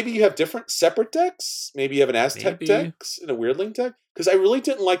 Well, maybe you have different separate decks. Maybe you have an Aztec deck and a Weirdling deck. Because I really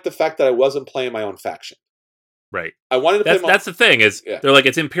didn't like the fact that I wasn't playing my own faction. Right. I wanted to play that's the thing is they're like,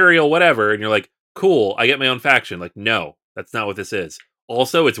 it's Imperial whatever, and you're like, cool, I get my own faction. Like, no, that's not what this is.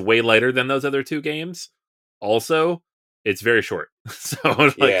 Also, it's way lighter than those other 2 games. Also, it's very short. So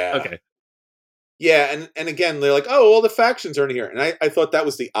like, okay. Yeah, and again, they're like, oh, all the factions are in here. And I thought that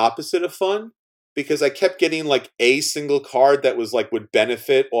was the opposite of fun. Because I kept getting like a single card that was like would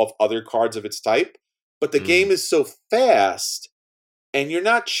benefit off other cards of its type. But the game is so fast, and you're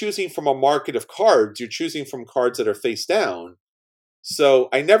not choosing from a market of cards, you're choosing from cards that are face down. So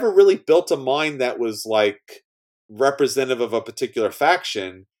I never really built a mind that was like representative of a particular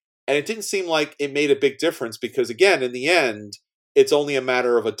faction. And it didn't seem like it made a big difference because, again, in the end, it's only a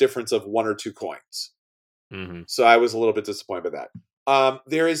matter of a difference of 1 or 2 coins. Mm-hmm. So I was a little bit disappointed by that.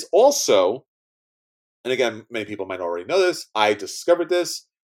 There is also, and again, many people might already know this, I discovered this,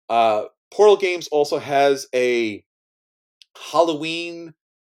 Portal Games also has a Halloween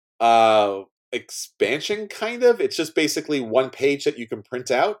expansion, kind of. It's just basically 1 page that you can print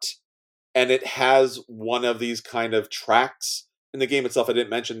out, and it has one of these kind of tracks. In the game itself, I didn't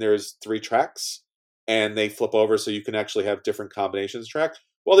mention there's 3 tracks, and they flip over so you can actually have different combinations track.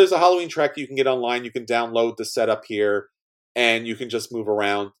 Well, there's a Halloween track you can get online. You can download the setup here, and you can just move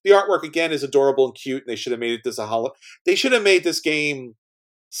around. The artwork, again, is adorable and cute, and they should have made it this They should have made this game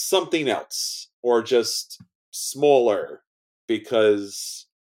something else, or just smaller, because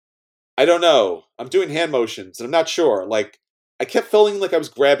I don't know. I'm doing hand motions, and I'm not sure. Like, I kept feeling like I was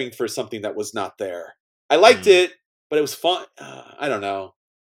grabbing for something that was not there. I liked it, but it was fun. I don't know.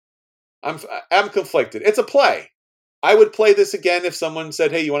 I'm conflicted. It's a play. I would play this again if someone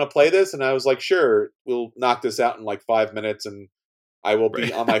said, hey, you want to play this? And I was like, sure, we'll knock this out in like 5 minutes, and I will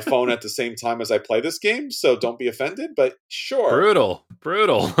be on my phone at the same time as I play this game, so don't be offended, but sure. Brutal.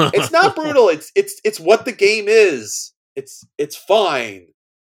 It's not brutal. It's what the game is. It's fine.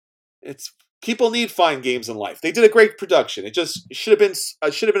 People need fine games in life. They did a great production. It should have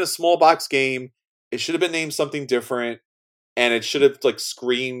been a small box game. It should have been named something different, and it should have like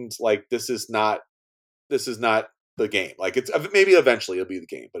screamed like this is not the game. Like, it's maybe eventually it'll be the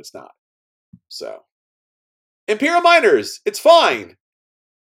game, but it's not. So, Imperial Miners, it's fine.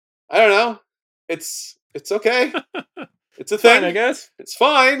 I don't know. It's okay. It's a thing, fine, I guess. It's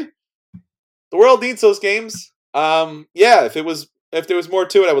fine. The world needs those games. Yeah, if there was more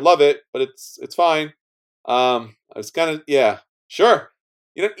to it, I would love it, but it's fine. I was kind of sure.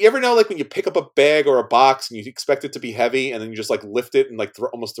 You ever know, like, when you pick up a bag or a box and you expect it to be heavy, and then you just like lift it and like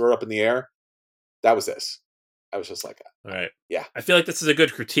almost throw it up in the air? That was this. I was just like, all right. Yeah. I feel like this is a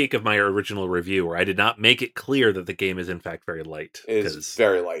good critique of my original review, where I did not make it clear that the game is in fact very light. It is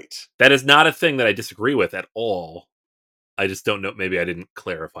very light. That is not a thing that I disagree with at all. I just don't know. Maybe I didn't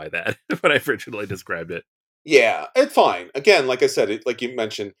clarify that when I originally described it. Yeah, it's fine. Again, like I said, like you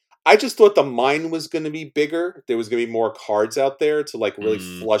mentioned, I just thought the mine was going to be bigger. There was going to be more cards out there to like really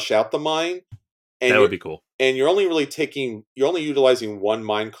flush out the mine. And that would be cool. And you're only utilizing 1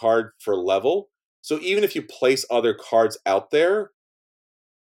 mine card per level. So even if you place other cards out there,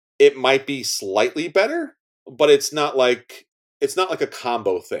 it might be slightly better, but it's not like a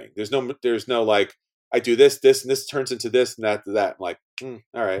combo thing. There's no like, I do this, and this turns into this, and that to that. I'm like, all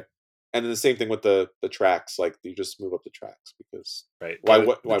right. And then the same thing with the tracks. Like, you just move up the tracks because right. Why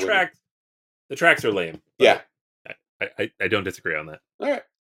the tracks are lame. Yeah. I don't disagree on that. All right.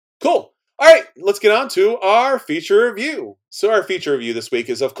 Cool. All right. Let's get on to our feature review. So our feature review this week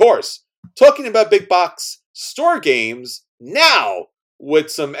is, of course, talking about big box store games now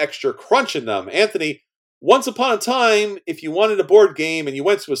with some extra crunch in them. Anthony, once upon a time, if you wanted a board game and you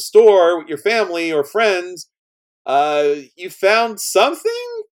went to a store with your family or friends, you found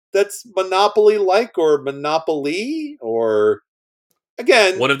something that's Monopoly-like or Monopoly, or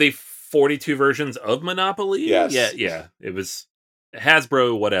again, One of the 42 versions of Monopoly? Yeah, yes, yeah. It was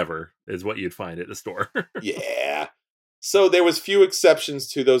Hasbro whatever is what you'd find at the store. yeah. So there was few exceptions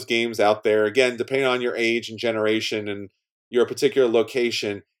to those games out there. Again, depending on your age and generation and your particular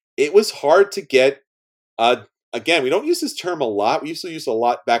location, it was hard to get. Uh, Again, we don't use this term a lot. We used to use it a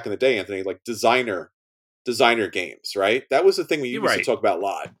lot back in the day, Anthony, like designer games, right? That was the thing we You're used to right. talk about a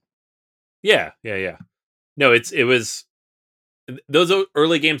lot. Yeah, yeah, yeah. No, it was those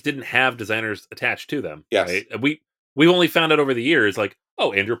early games didn't have designers attached to them, Yes, right? We've only found out over the years, like,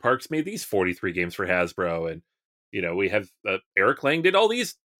 oh, Andrew Parks made these 43 games for Hasbro, and we have Eric Lang did all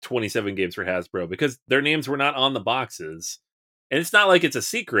these 27 games for Hasbro because their names were not on the boxes, and it's not like it's a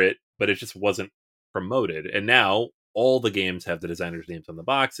secret, but it just wasn't promoted. And now all the games have the designers' names on the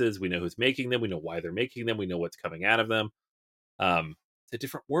boxes. We know who's making them. We know why they're making them. We know what's coming out of them. It's a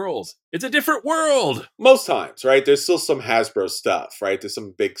different world. It's a different world. most times, right? There's still some Hasbro stuff, right? There's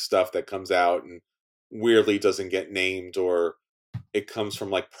some big stuff that comes out and weirdly doesn't get named, or it comes from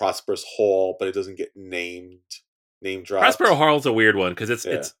like Prosperous Hall, but it doesn't get name Prospero dropped. Hall's a weird one because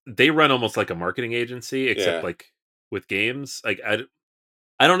Yeah, it's they run almost like a marketing agency, except yeah, like with games. Like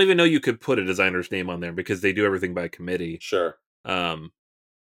I don't even know you could put a designer's name on there because they do everything by committee. sure. Um,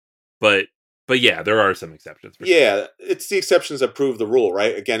 but yeah, there are some exceptions for sure. Yeah, it's the exceptions that prove the rule,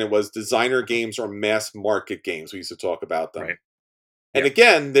 right? Again, it was designer games or mass market games. We used to talk about them. Right. And Yeah.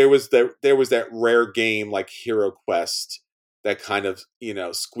 again, there was that rare game like Hero Quest that kind of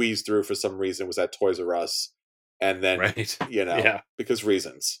squeezed through for some reason. Was at Toys R Us, and then Right. Yeah. because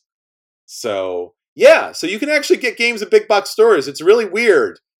reasons. So yeah, so you can actually get games at big box stores. It's really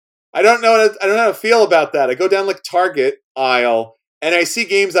weird. I don't know how to feel about that. I go down like Target aisle and I see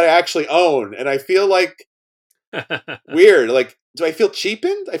games that I actually own, and I feel like weird. Like, do I feel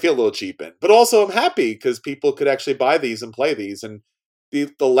cheapened? I feel a little cheapened, but also I'm happy because people could actually buy these and play these. And the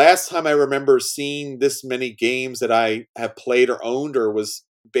last time I remember seeing this many games that I have played or owned or was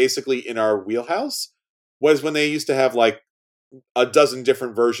basically in our wheelhouse was when they used to have like a dozen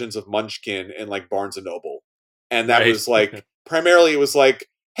different versions of Munchkin in like Barnes and Noble, and that Right. was like primarily it was like,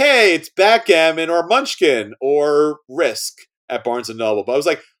 hey, it's Backgammon or Munchkin or Risk at Barnes and Noble. But I was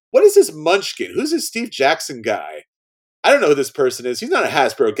like, what is this Munchkin? Who's this Steve Jackson guy? I don't know who this person is. He's not a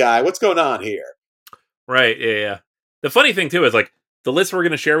Hasbro guy. What's going on here? Right. Yeah. Yeah. The funny thing too is like the list we're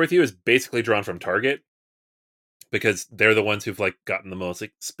going to share with you is basically drawn from Target because they're the ones who've like gotten the most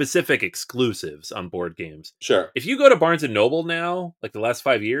like specific exclusives on board games. Sure. If you go to Barnes and Noble now, like the last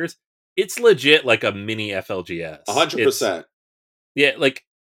 5 years, it's legit like a mini FLGS. It's 100%. yeah, like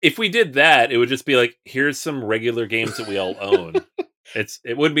if we did that, it would just be like, here's some regular games that we all own.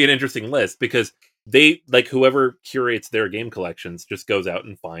 It would be an interesting list because they like whoever curates their game collections just goes out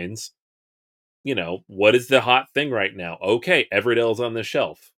and finds, what is the hot thing right now? Okay, Everdell's on the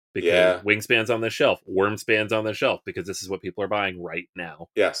shelf because Yeah. Wingspan's on the shelf, Wormspan's on the shelf because this is what people are buying right now.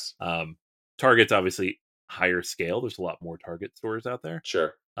 Yes. Target's obviously higher scale. There's a lot more Target stores out there,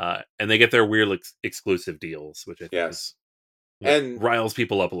 Sure. and they get their weird exclusive deals, which I think is Yes. And riles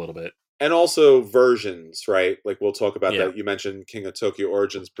people up a little bit. and also versions, right? Like we'll talk about Yeah, that. You mentioned King of Tokyo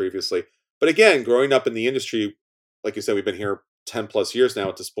Origins previously. But again, growing up in the industry, like you said, we've been here 10 plus years now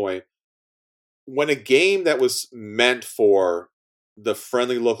at this point. When a game that was meant for the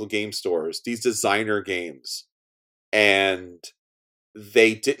friendly local game stores, these designer games, and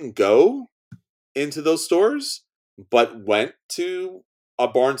they didn't go into those stores, but went to a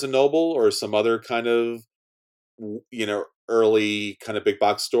Barnes and Noble or some other kind of early kind of big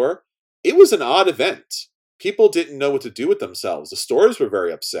box store, it was an odd event. People didn't know what to do with themselves. The stores were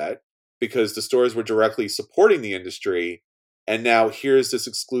very upset because the stores were directly supporting the industry, and now here's this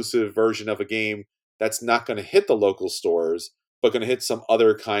exclusive version of a game that's not going to hit the local stores but going to hit some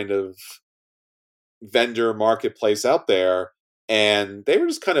other kind of vendor marketplace out there. And they were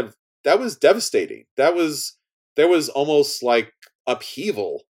just kind of, that was devastating. There was almost like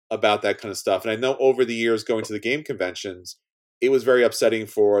upheaval about that kind of stuff. And I know over the years going to the game conventions, it was very upsetting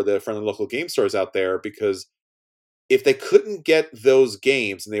for the friendly local game stores out there because if they couldn't get those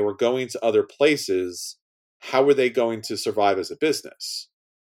games and they were going to other places, how were they going to survive as a business?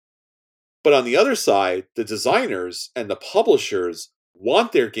 But on the other side, the designers and the publishers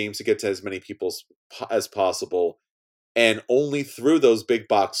want their games to get to as many people as possible, and only through those big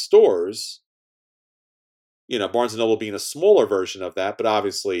box stores. Barnes and Noble being a smaller version of that, but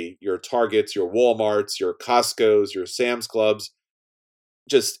obviously your Targets, your Walmarts, your Costco's, your Sam's Clubs,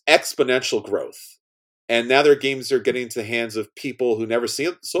 just exponential growth. and now their games are getting into the hands of people who never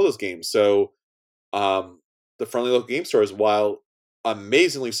saw those games. So the friendly local game stores, while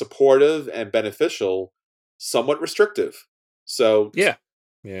amazingly supportive and beneficial, somewhat restrictive. So Yeah.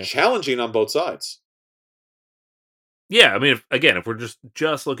 Yeah. challenging on both sides. Yeah, I mean, if we're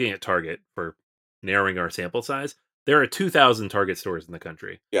just looking at Target for narrowing our sample size, there are 2,000 Target stores in the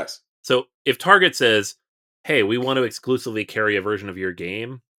country. Yes. So if Target says, "Hey, we want to exclusively carry a version of your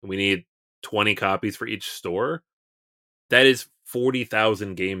game. We need 20 copies for each store," that is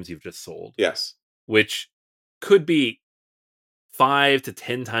 40,000 games you've just sold, Yes. which could be 5 to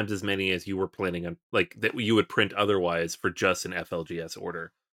 10 times as many as you were planning on, like that you would print otherwise for just an FLGS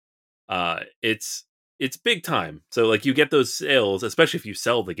order. It's big time. So like you get those sales, especially if you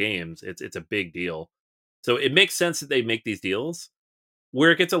sell the games, it's a big deal. So it makes sense that they make these deals.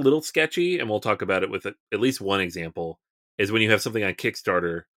 Where it gets a little sketchy, and we'll talk about it with at least one example, is when you have something on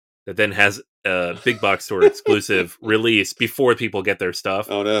Kickstarter that then has a big box store exclusive release before people get their stuff.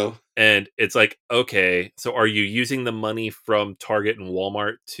 Oh no. And it's like, okay, so are you using the money from Target and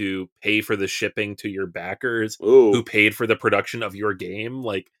Walmart to pay for the shipping to your backers who Ooh. paid for the production of your game?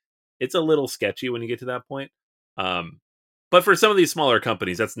 Like, it's a little sketchy when you get to that point. But for some of these smaller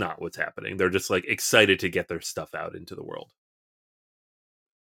companies, that's not what's happening. They're just like excited to get their stuff out into the world.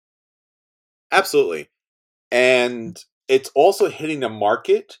 Absolutely. And it's also hitting a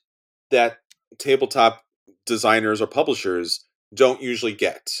market that tabletop designers or publishers don't usually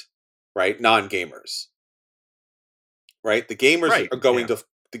get, right? Non-gamers. Right? Right. Yeah.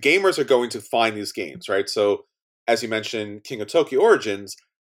 The gamers are going to find these games, right? So as you mentioned King of Tokyo Origins,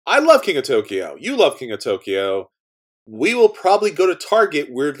 I love King of Tokyo. You love King of Tokyo. We will probably go to Target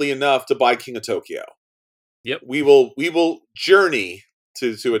weirdly enough to buy King of Tokyo. Yep. We will journey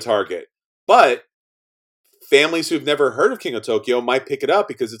to a Target. But families who've never heard of King of Tokyo might pick it up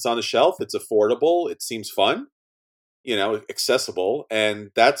because it's on the shelf, it's affordable, it seems fun, accessible, and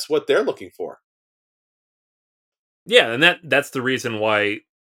that's what they're looking for. Yeah, and that's the reason why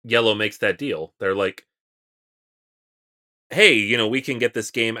Yellow makes that deal. They're like, hey, we can get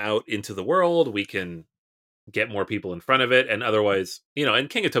this game out into the world. We can get more people in front of it. And otherwise, and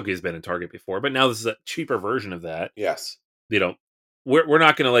King of Tokyo has been in Target before, but now this is a cheaper version of that. Yes. You know, we're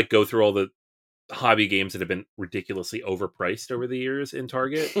not going to like go through all the hobby games that have been ridiculously overpriced over the years in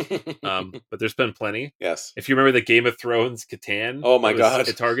Target. But there's been plenty. Yes. If you remember the Game of Thrones Catan, Oh my that was God.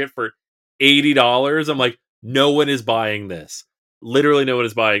 at Target for $80, I'm like, no one is buying this. Literally, no one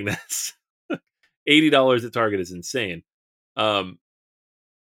is buying this. $80 at Target is insane. So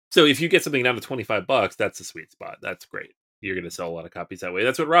if you get something down to $25, that's a sweet spot. That's great. You're going to sell a lot of copies that way.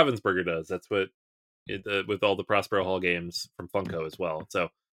 That's what Ravensburger does. That's what with all the Prospero Hall games from Funko as well. So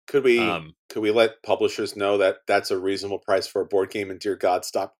Could we let publishers know that that's a reasonable price for a board game, and dear God,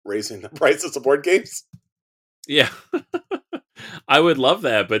 stop raising the prices of board games? yeah, I would love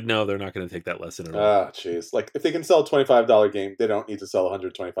that, but no, they're not going to take that lesson at all. Ah, jeez. Like if they can sell a $25 game, they don't need to sell a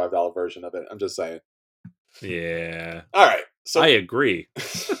 $125 version of it. I'm just saying. Yeah, All right. So I agree.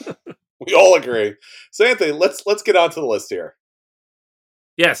 we all agree. So Anthony, let's get on to the list here.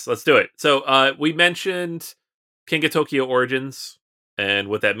 Yes, let's do it. So we mentioned King of Tokyo Origins and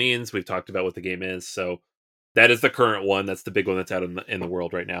what that means. We've talked about what the game is. So that is the current one. That's the big one that's out in the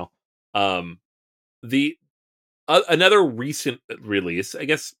world right now. The another recent release, I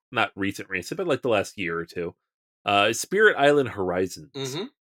guess not recent, but like the last year or two, is Spirit Island Horizons. Mm-hmm.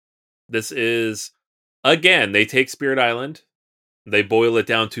 This is, again, they take Spirit Island, they boil it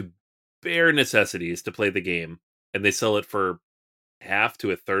down to bare necessities to play the game, and they sell it for half to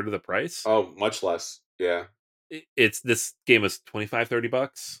a third of the price. Oh, much less. Yeah. It's this game is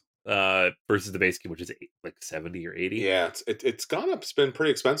 $25-$30 versus the base game, which is like 70 or 80. Yeah, it's gone up. It's been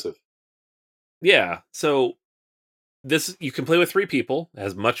pretty expensive. Yeah, so this you can play with 3 people. It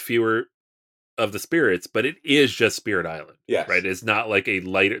has much fewer of the spirits, but it is just Spirit Island. Yes. Right? It's not like a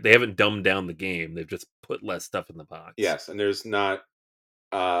lighter. They haven't dumbed down the game. They've just put less stuff in the box. Yes, and there's not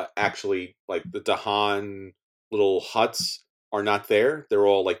actually like the Dahan little huts are not there. They're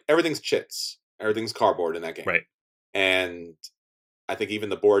all like everything's chits. Everything's cardboard in that game. Right. And I think even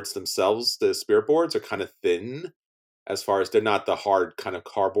the boards themselves, the spirit boards, are kind of thin as far as they're not the hard kind of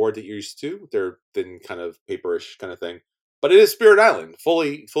cardboard that you're used to. They're thin kind of paperish kind of thing. But it is Spirit Island,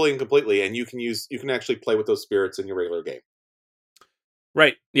 fully and completely, and you can actually play with those spirits in your regular game.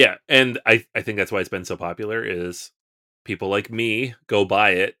 Right. Yeah. And I think that's why it's been so popular is people like me go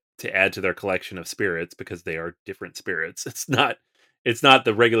buy it to add to their collection of spirits because they are different spirits. It's not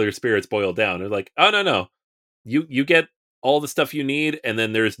the regular spirits boiled down. They're like, oh no. You get all the stuff you need and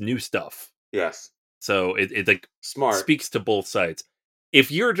then there's new stuff. Yes. So it like smart speaks to both sides.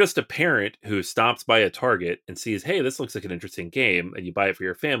 if you're just a parent who stops by a Target and sees, hey, this looks like an interesting game, and you buy it for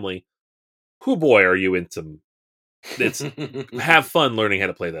your family, who boy are you in some? It's have fun learning how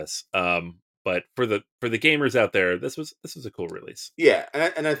to play this. But for the gamers out there, this was a cool release. Yeah,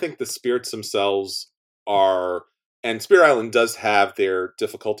 and I think the spirits themselves are, and Spirit Island does have their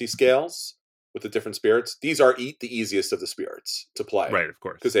difficulty scales with the different spirits. These are the easiest of the spirits to play Right, of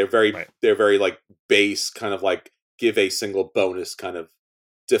because course. Right. they're very like base, kind of like give a single bonus kind of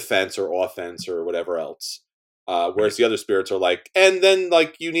defense or offense or whatever else. Right. Whereas the other spirits are like, and then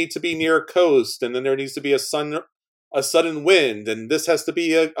like you need to be near a coast, and then there needs to be a sudden wind, and this has to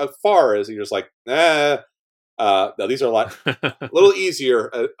be a forest. And you're just like, nah. No, these are a little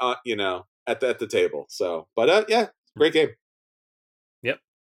easier, at the table. So, but yeah, great game. Yep.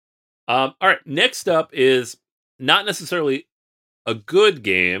 All right. Next up is not necessarily a good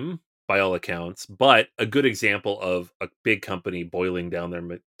game by all accounts, but a good example of a big company boiling down their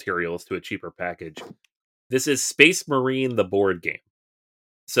materials to a cheaper package. This is Space Marine, the board game.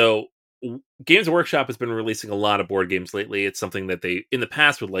 So, Games Workshop has been releasing a lot of board games lately. It's something that they, in the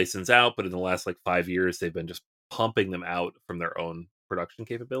past, would license out, but in the last like 5 years, they've been just pumping them out from their own production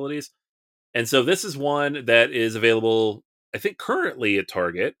capabilities. And so, this is one that is available, I think, currently at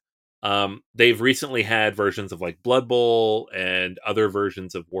Target. They've recently had versions of like Blood Bowl and other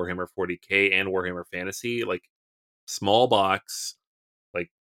versions of Warhammer 40K and Warhammer Fantasy, like small box, like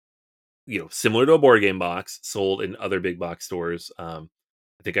similar to a board game box, sold in other big box stores.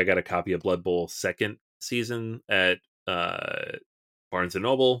 I think I got a copy of Blood Bowl second season at Barnes and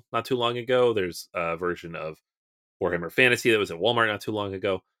Noble not too long ago. There's a version of Warhammer Fantasy that was at Walmart not too long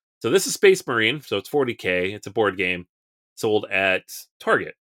ago. So this is Space Marine, so it's 40K. It's a board game sold at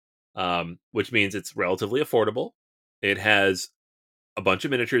Target, which means it's relatively affordable. It has a bunch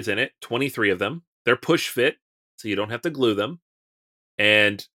of miniatures in it, 23 of them. They're push fit, so you don't have to glue them.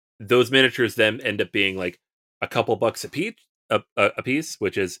 And those miniatures then end up being like a couple bucks a piece,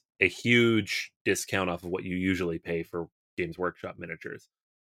 which is a huge discount off of what you usually pay for Games Workshop miniatures.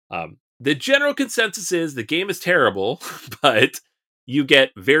 The general consensus is the game is terrible, but you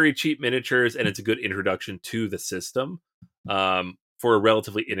get very cheap miniatures, and it's a good introduction to the system for a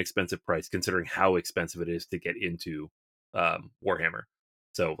relatively inexpensive price, considering how expensive it is to get into Warhammer.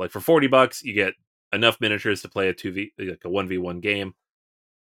 So, like for $40, you get enough miniatures to play a 1v1 game,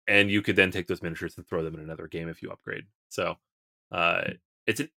 and you could then take those miniatures and throw them in another game if you upgrade. So,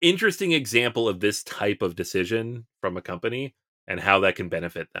 it's an interesting example of this type of decision from a company and how that can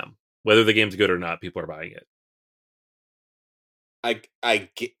benefit them. Whether the game's good or not, people are buying it. I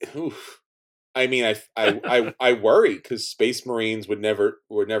get. Oof. I mean, I worry because Space Marines would never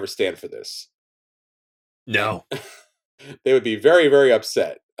stand for this. And No. they would be very, very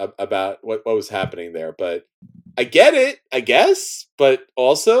upset about what was happening there. But I get it, I guess. But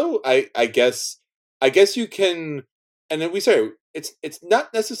also, I guess you can. And then we say it's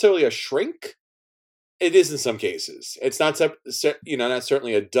not necessarily a shrink. It is in some cases. It's not not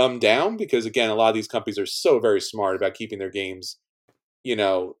certainly a dumb down, because again, a lot of these companies are so very smart about keeping their games,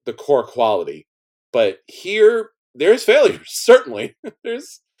 the core quality. But here, there's failures. Certainly,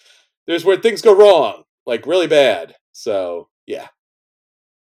 there's where things go wrong, like really bad. So yeah.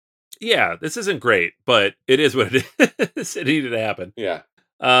 Yeah, this isn't great, but it is what it is. It needed to happen. Yeah.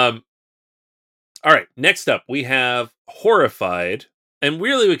 Um, all right, next up, we have Horrified. And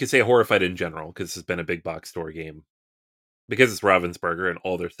really, we could say Horrified in general, because this has been a big box store game. Because it's Ravensburger and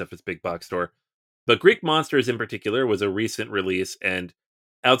all their stuff is big box store. But Greek Monsters in particular was a recent release, and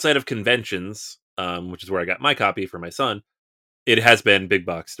outside of conventions, which is where I got my copy for my son, it has been big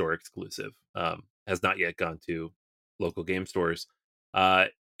box store exclusive. Has not yet gone to local game stores. Uh,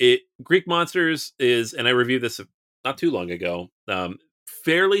 Greek Monsters is, and I reviewed this not too long ago,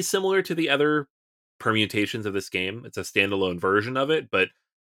 fairly similar to the other permutations of this game. It's a standalone version of it, but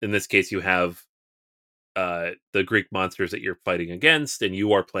in this case, you have the Greek monsters that you're fighting against, and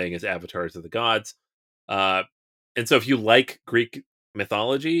you are playing as avatars of the gods. Uh, and so, if you like Greek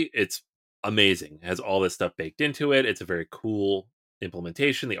mythology, it's amazing. It has all this stuff baked into it. It's a very cool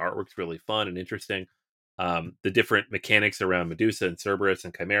implementation. The artwork's really fun and interesting. The different mechanics around Medusa and Cerberus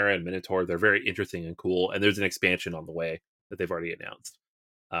and Chimera and Minotaur, they're very interesting and cool. And there's an expansion on the way that they've already announced.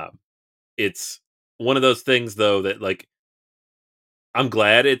 It's one of those things, though, that like I'm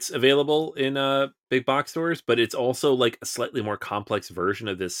glad it's available in big box stores, but it's also like a slightly more complex version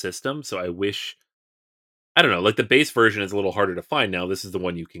of this system. So I don't know, like the base version is a little harder to find now. This is the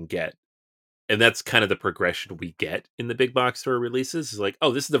one you can get. And that's kind of the progression we get in the big box store releases is like,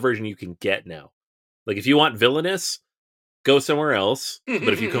 oh, this is the version you can get now. Like if you want Villainous, go somewhere else.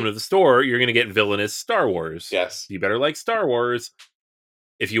 But if you come to the store, you're going to get Villainous Star Wars. Yes. You better like Star Wars.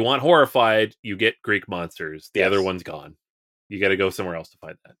 if you want horrified, you get Greek monsters. The other Yes. one's gone. You got to go somewhere else to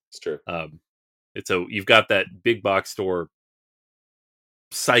find that. It's true. And so you've got that big box store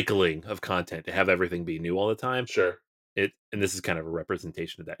cycling of content to have everything be new all the time. Sure. And this is kind of a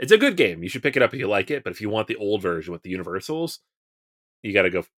representation of that. It's a good game. You should pick it up if you like it. But if you want the old version with the universals, you got to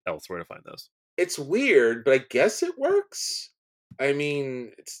go elsewhere to find those. It's weird, but I guess it works. I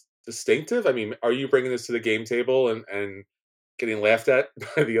mean, it's distinctive. I mean, are you bringing this to the game table and getting laughed at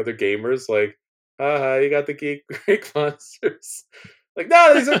by the other gamers? Like, haha, you got the Greek monsters. Like,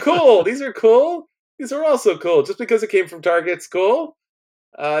 no, these are cool. These are cool. These are also cool. Just because it came from Target, it's cool.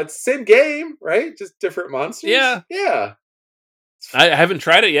 It's the same game, right? Just different monsters. Yeah. Yeah. I haven't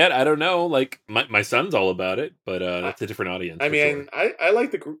tried it yet. I don't know. Like my son's all about it, but that's a different audience. I mean, sure. I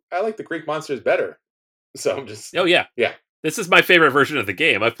like the Greek monsters better. So I'm just. Oh yeah. Yeah. This is my favorite version of the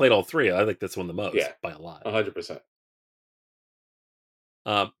game. I've played all three. I like this one the most by a lot. 100%.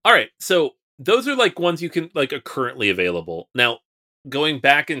 All right. So those are like ones you can like are currently available. Now, going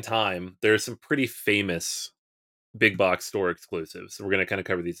back in time, there's some pretty famous big box store exclusives. So we're going to kind of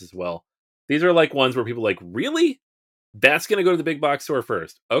cover these as well. These are like ones where people are like, really? That's going to go to the big box store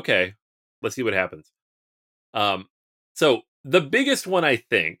first. Okay. Let's see what happens. So the biggest one, I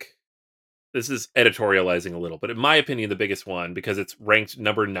think, this is editorializing a little, but in my opinion, the biggest one, because it's ranked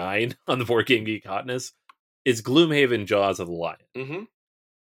number 9 on the Board Game Geek hotness, is Gloomhaven Jaws of the Lion. Mm-hmm.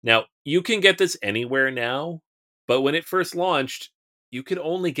 Now, you can get this anywhere now, but when it first launched, you could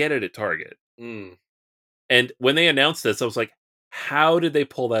only get it at Target. Mm. And when they announced this, I was like, how did they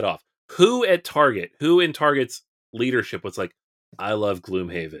pull that off? Who at Target, who in Target's leadership was like, I love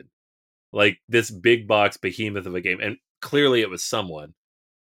Gloomhaven? Like this big box behemoth of a game. And clearly it was someone.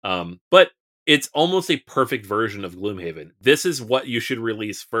 But it's almost a perfect version of Gloomhaven. This is what you should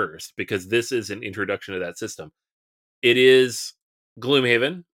release first, because this is an introduction to that system. It is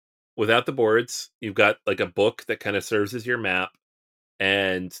Gloomhaven without the boards. You've got like a book that kind of serves as your map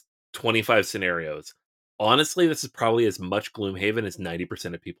and 25 scenarios. Honestly, this is probably as much Gloomhaven as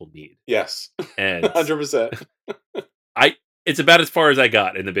 90% of people need. Yes. And 100%. it's about as far as I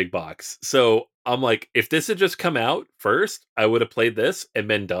got in the big box. So I'm like, if this had just come out first, I would have played this and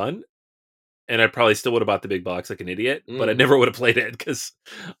been done. And I probably still would have bought the big box like an idiot, but I never would have played it because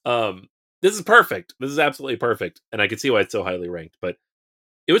this is perfect. This is absolutely perfect. And I can see why it's so highly ranked. But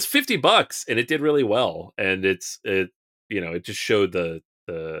it was $50 and it did really well. And it just showed the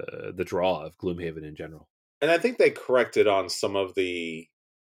draw of Gloomhaven in general. And I think they corrected on some of the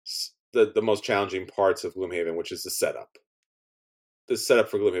most challenging parts of Gloomhaven, which is the setup. The setup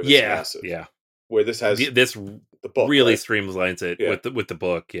for Gloomhaven is massive. Yeah. Where this has the book really right? streamlines it with the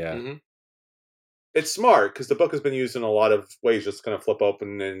book. Yeah. Mm-hmm. It's smart because the book has been used in a lot of ways, just kind of flip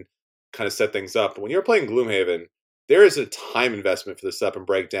open and kind of set things up. But when you're playing Gloomhaven, there is a time investment for the setup and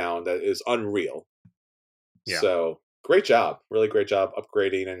breakdown that is unreal. Yeah. So great job, really great job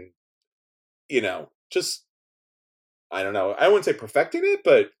upgrading and just I don't know. I wouldn't say perfecting it,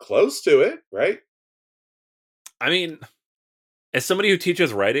 but close to it, right? I mean, as somebody who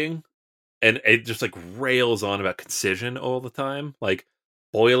teaches writing and it just like rails on about concision all the time, like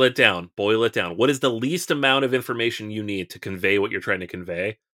boil it down. What is the least amount of information you need to convey what you're trying to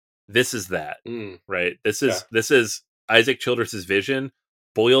convey? This is that, right? This is Isaac Childress's vision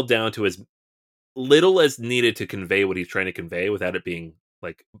boiled down to as little as needed to convey what he's trying to convey without it being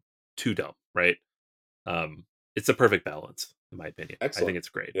like too dumb, right? It's a perfect balance, in my opinion. Excellent. I think it's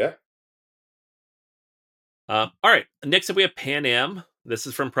great. Yeah. All right. Next up, we have Pan Am. This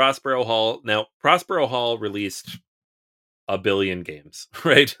is from Prospero Hall. Now, Prospero Hall released a billion games,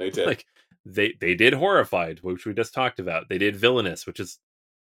 right? They did. Like they did Horrified, which we just talked about. They did Villainous, which is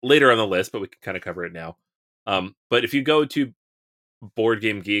later on the list, but we can kind of cover it now. But if you go to Board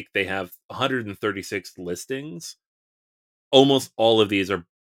Game Geek, they have 136 listings. Almost all of these are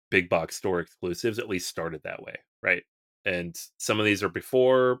big box store exclusives, at least started that way, right? And some of these are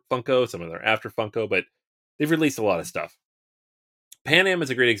before Funko, some of them are after Funko, but they've released a lot of stuff. Pan Am is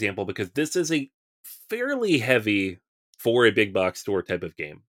a great example because this is a fairly heavy for a big box store type of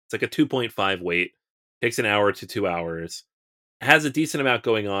game. It's like a 2.5 weight, takes an hour to 2 hours, has a decent amount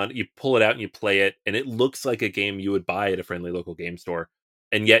going on. You pull it out and you play it, and it looks like a game you would buy at a friendly local game store,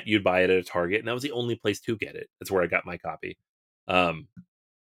 and yet you'd buy it at a Target, and that was the only place to get it. That's where I got my copy.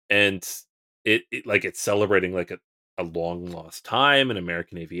 And it's celebrating like a long lost time in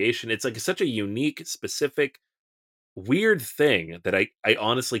American aviation. It's like such a unique, specific, weird thing that I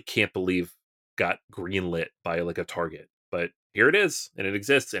honestly can't believe got greenlit by like a Target. But here it is, and it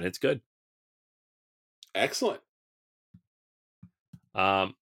exists, and it's good. Excellent.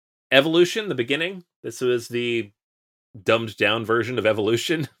 Evolution, the beginning. This was the dumbed down version of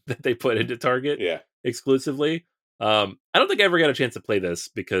Evolution that they put into Target Yeah. exclusively. I don't think I ever got a chance to play this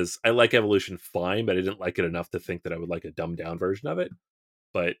because I like Evolution fine, but I didn't like it enough to think that I would like a dumbed down version of it.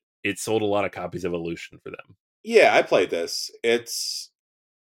 But it sold a lot of copies of Evolution for them. Yeah, I played this. It's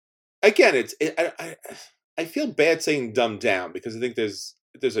again, I feel bad saying dumbed down because I think there's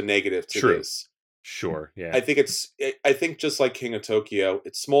a negative to True. this. Sure. Yeah. I think just like King of Tokyo,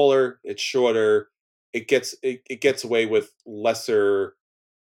 it's smaller, it's shorter, it gets away with lesser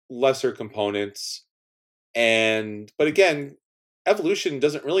components, and but again, Evolution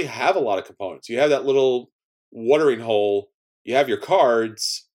doesn't really have a lot of components. You have that little watering hole, you have your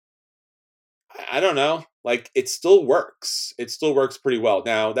cards. I don't know. Like it still works. It still works pretty well.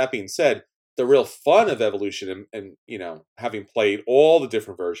 Now, that being said, the real fun of Evolution and having played all the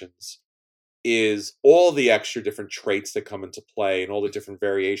different versions is all the extra different traits that come into play and all the different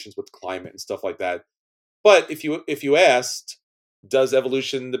variations with climate and stuff like that. But if you asked, does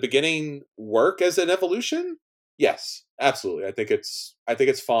Evolution the beginning work as an evolution? Yes, absolutely. I think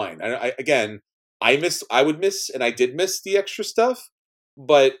it's fine. Again, I would miss and I did miss the extra stuff,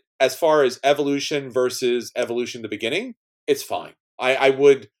 but as far as Evolution versus Evolution the beginning, it's fine. I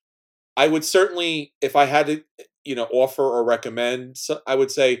would certainly, if I had to, offer or recommend, I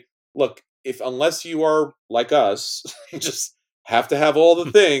would say, look, if unless you are like us, you just have to have all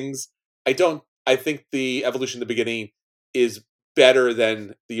the things. I don't. I think the Evolution in the beginning is better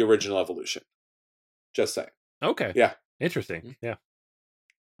than the original Evolution. Just saying. Okay. Yeah. Interesting. Yeah.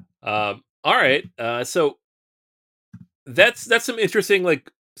 All right. So that's some interesting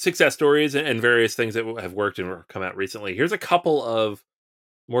like success stories and various things that have worked and come out recently. Here's a couple of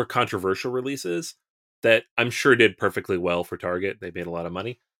more controversial releases that I'm sure did perfectly well for Target. They made a lot of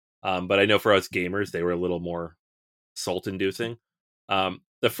money. But I know for us gamers, they were a little more salt inducing.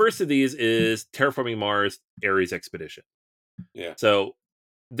 The first of these is Terraforming Mars Ares Expedition. Yeah. So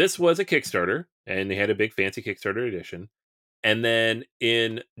this was a Kickstarter, and they had a big fancy Kickstarter edition. And then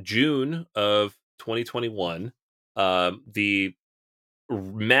in June of 2021, the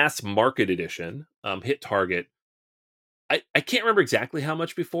mass market edition hit Target. I can't remember exactly how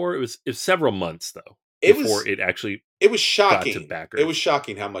much before. It was several months though It before was it actually it was got to shocking. It was backers.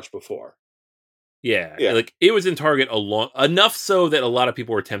 shocking how much before. Yeah, Yeah. like it was in Target a long enough so that a lot of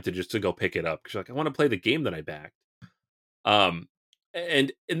people were tempted just to go pick it up because like I want to play the game that I backed. Um,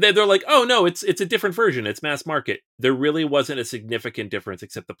 and then they're like, oh no, it's a different version. It's mass market. There really wasn't a significant difference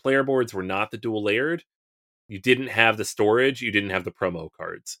except the player boards were not the dual layered. You didn't have the storage. You didn't have the promo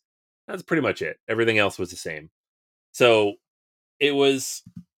cards. That's pretty much it. Everything else was the same. So it was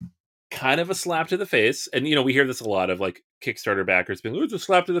kind of a slap to the face. And we hear this a lot of like Kickstarter backers being, "Oh, it's a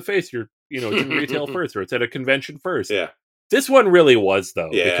slap to the face. It's in retail first, or it's at a convention first." Yeah. This one really was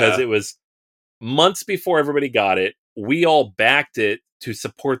though, because Yeah. it was months before everybody got it. We all backed it to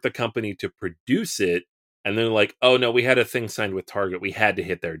support the company to produce it. And then like, oh no, we had a thing signed with Target. We had to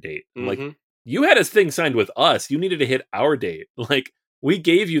hit their date. I'm like, Mm-hmm. you had a thing signed with us. You needed to hit our date. Like, we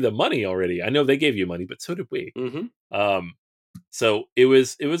gave you the money already. I know they gave you money, but so did we. Mm-hmm. Um, so it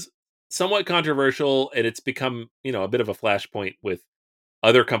was somewhat controversial, and it's become a bit of a flashpoint with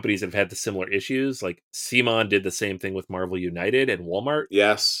other companies that have had the similar issues. Like Simon did the same thing with Marvel United and Walmart.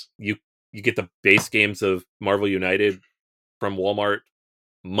 Yes. You get the base games of Marvel United from Walmart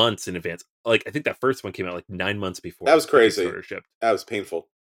months in advance. Like I think that first one came out like 9 months That before was the crazy. Kickstarter shipped. That was painful.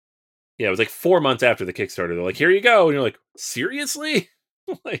 Yeah, it was like 4 months after the Kickstarter. They're like, "Here you go," and you're like, "Seriously?"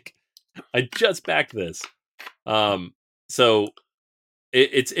 Like, I just backed this. Um, so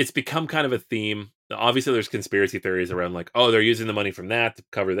it's become kind of a theme. Obviously, there's conspiracy theories around like, oh, they're using the money from that to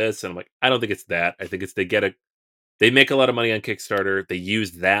cover this, and I'm like, I don't think it's that. I think it's they make a lot of money on Kickstarter. They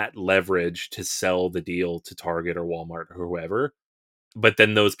use that leverage to sell the deal to Target or Walmart or whoever. But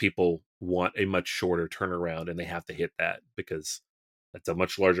then those people want a much shorter turnaround, and they have to hit that because that's a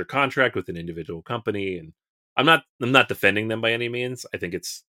much larger contract with an individual company. And I'm not defending them by any means. I think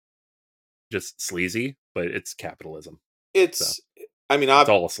it's just sleazy, but it's capitalism. So It's, I mean, it's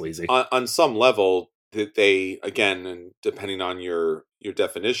all sleazy. on some level that they, again, and depending on your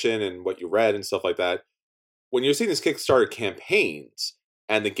definition and what you read and stuff like that, when you're seeing these Kickstarter campaigns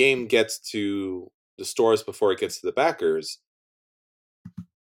and the game gets to the stores before it gets to the backers,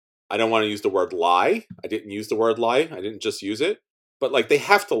 I don't want to use the word lie. I didn't use the word lie. I didn't just use it. But like they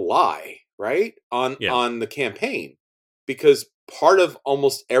have to lie, right? On Yeah. on the campaign. Because part of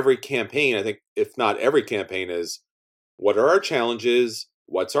almost every campaign, I think if not every campaign, is what are our challenges?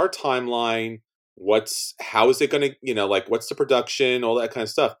 What's our timeline? How is it going to, like what's the production, all that kind of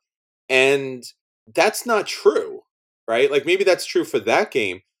stuff. And that's not true, right? Like maybe that's true for that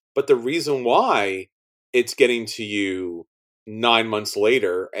game, but the reason why it's getting to you 9 months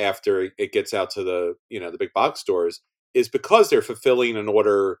later after it gets out to the the big box stores is because they're fulfilling an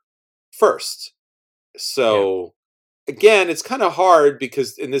order first. Yeah. So again, it's kind of hard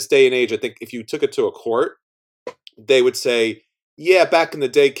because in this day and age, I think if you took it to a court, they would say, yeah, back in the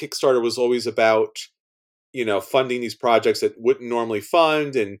day, Kickstarter was always about, funding these projects that wouldn't normally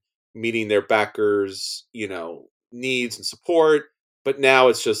fund and meeting their backers, needs and support. But now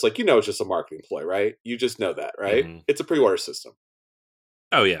it's just like, it's just a marketing ploy, right? You just know that, right? Hmm. It's a pre-order system.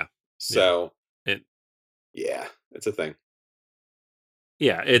 Oh yeah. Yeah. So, It, yeah, it's a thing.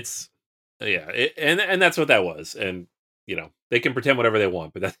 yeah. It's yeah. And that's what that was. And they can pretend whatever they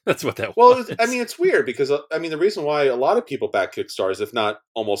want, but that's what that Well, I was. mean, it's weird because the reason why a lot of people back Kickstarters, if not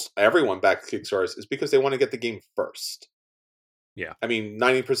almost everyone back Kickstarters, is because they want to get the game first. Yeah. I mean,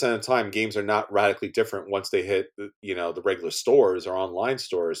 90% of the time, games are not radically different once they hit the regular stores or online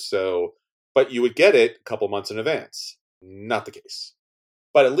stores. So, but you would get it a couple months in advance. Not the case.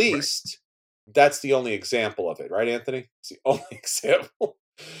 But at Right. least that's the only example of it, right, Anthony? It's the only example.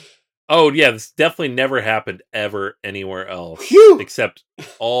 Oh yeah, this definitely never happened ever anywhere else Phew! except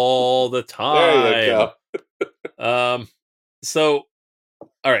all the There you time. go. Um so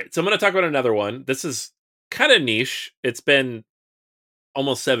all right, so I'm going to talk about another one. This is kind of niche. It's been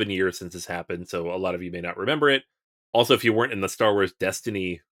almost 7 years since this happened, so a lot of you may not remember it. Also, if you weren't in the Star Wars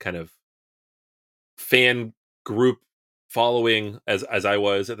Destiny kind of fan group following as I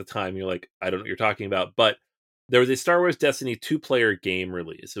was at the time, you're like, I don't know what you're talking about, but there was a Star Wars Destiny 2-player game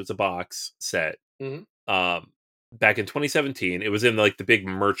release. It was a box set. Hmm. Um back in 2017. It was in like the big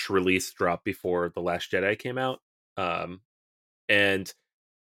merch release drop before The Last Jedi came out. Um and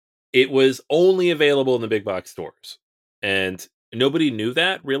it was only available in the big box stores. And nobody knew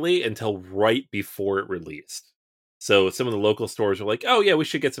that really until right before it released. So some of the local stores were like, "Oh yeah, we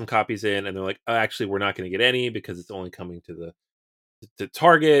should get some copies in," and they're like, oh, "Actually, we're not going to get any because it's only coming to the to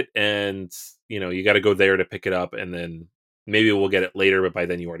Target, and you got to go there to pick it up, and then maybe we'll get it later, but by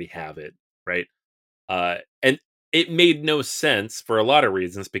then you already have it, right?" And it made no sense for a lot of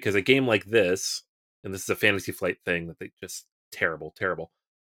reasons because a game like this, and this is a Fantasy Flight thing that they just terrible, terrible,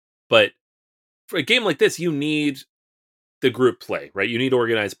 but for a game like this, you need the group play, right? You need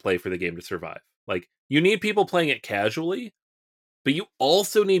organized play for the game to survive. Like, you need people playing it casually, but you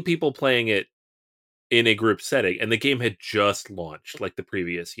also need people playing it in a group setting. And the game had just launched like the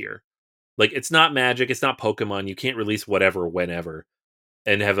previous year. Like, it's not Magic, it's not Pokemon. You can't release whatever whenever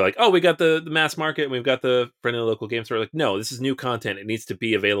and have like, oh, we got the mass market and we've got the friendly local game store. Like, no, this is new content. It needs to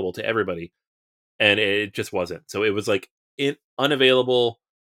be available to everybody. And it just wasn't. So it was like unavailable,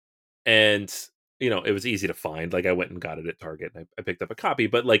 and it was easy to find. Like, I went and got it at Target and I picked up a copy,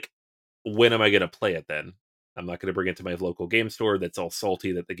 but like, when am I going to play it then? I'm not going to bring it to my local game store that's all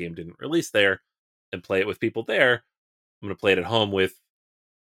salty that the game didn't release there and play it with people there. I'm going to play it at home with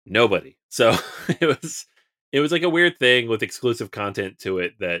nobody. So it was like a weird thing with exclusive content to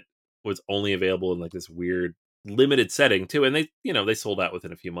it that was only available in like this weird limited setting too. And they sold out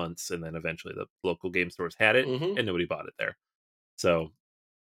within a few months, and then eventually the local game stores had it Hmm. and nobody bought it there. So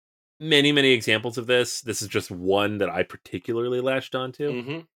many, many examples of this. This is just one that I particularly latched onto.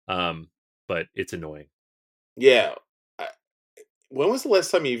 Hmm. Um, but it's annoying. Yeah. I, when was the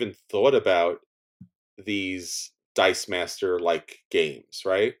last time you even thought about these Dice Master like games,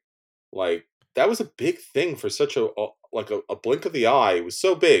 right? Like that was a big thing for such a blink of the eye. It was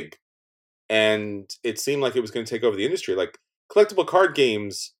so big, and it seemed like it was going to take over the industry. Like collectible card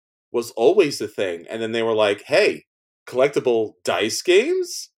games was always the thing, and then they were like, "Hey, collectible dice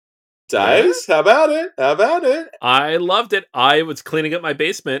games, Yeah. dice? How about it? How about it?" I loved it. I was cleaning up my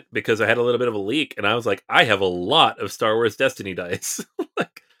basement because I had a little bit of a leak, and I was like, I have a lot of Star Wars Destiny dice.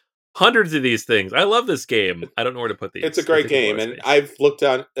 Like, hundreds of these things. I love this game. I don't know where to put It's a these. They great take up a lot game, of and space. I've looked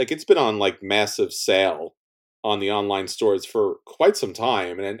down. Like it's been on like massive sale on the online stores for quite some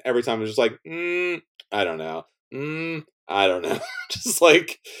time, and then every time I'm just like, I don't know, I don't know, just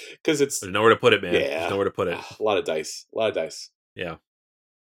like because it's There's nowhere to put it, man. There's yeah, nowhere to put it. a lot of dice, a lot of dice. Yeah.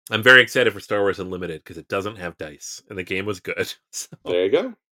 I'm very excited for Star Wars Unlimited because it doesn't have dice, and the game was good. So, There you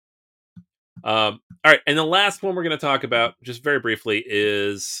go. all right, and the last one we're going to talk about, just very briefly,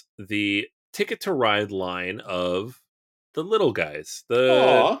 is the Ticket to Ride line of the little guys, the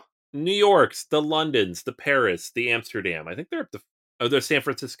Aw, New Yorks, the Londons, the Paris, the Amsterdam. I think they're up to they're San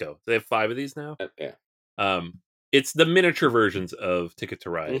Francisco. They have 5 of these now. yeah. Um, it's the miniature versions of Ticket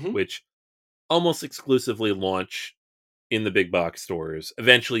to Ride, Mm-hmm. which almost exclusively launch in the big box stores.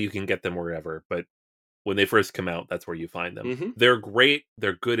 Eventually, you can get them wherever, but when they first come out, that's where you find them. Mm-hmm. They're great.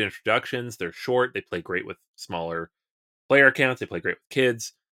 They're good introductions. They're short. They play great with smaller player counts. They play great with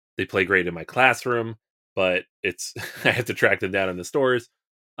kids. They play great in my classroom. but it's I have to track them down in the stores.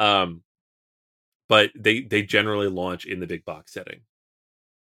 But they generally launch in the big box setting.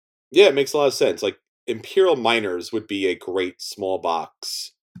 Yeah, it makes a lot of sense. Like Imperial Miners would be a great small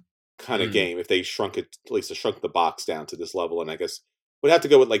box kind of game if they shrunk it, at least shrunk the box down to this level, and I guess would have to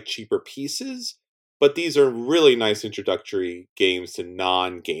go with like cheaper pieces. But these are really nice introductory games to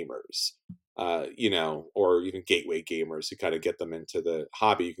non-gamers, or even gateway gamers who kind of get them into the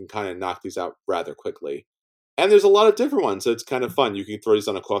hobby. You can kind of knock these out rather quickly. And there's a lot of different ones, so it's kind of fun. You can throw these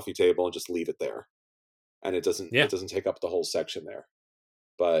on a coffee table and just leave it there, and it doesn't take up the whole section there.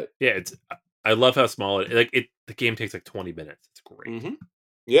 But yeah, I love how small the game takes like 20 minutes. It's great. Mm-hmm.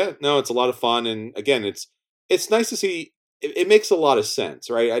 Yeah, no, it's a lot of fun, and again, it's nice to see. It makes a lot of sense,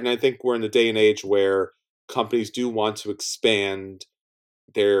 right? And I think we're in the day and age where companies do want to expand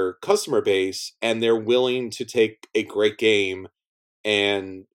their customer base, and they're willing to take a great game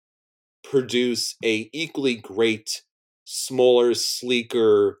and produce a equally great, smaller,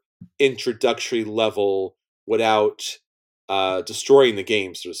 sleeker introductory level without destroying the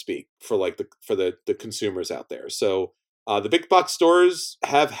game, so to speak, for the consumers out there. So the big box stores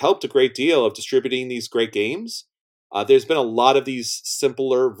have helped a great deal of distributing these great games. There's been a lot of these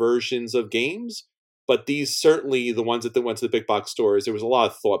simpler versions of games, but these certainly, the ones that went to the big box stores, there was a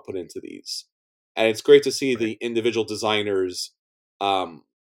lot of thought put into these. And it's great to see the individual designers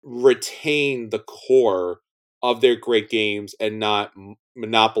retain the core of their great games and not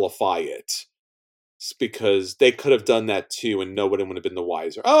monopolify it. It's because they could have done that too, and nobody would have been the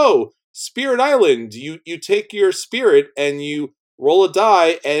wiser. Oh, Spirit Island, you take your spirit and you roll a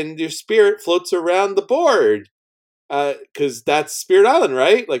die and your spirit floats around the board. Because that's Spirit Island,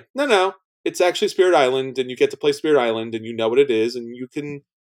 right? Like, no, it's actually Spirit Island, and you get to play Spirit Island, and you know what it is, and you can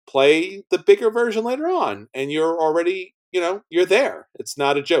play the bigger version later on, and you're already, you're there. It's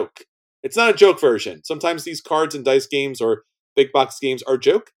not a joke. It's not a joke version. Sometimes these cards and dice games or big box games are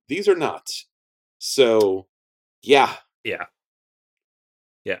joke. These are not. So, yeah.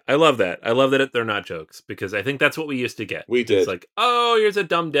 Yeah, I love that. I love that they're not jokes, because I think that's what we used to get. We did. It's like, oh, here's a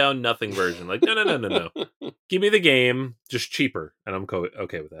dumbed down nothing version. Like, no. Give me the game, just cheaper, and I'm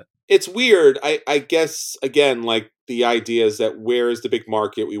okay with that. It's weird. I guess, again, like the idea is that where is the big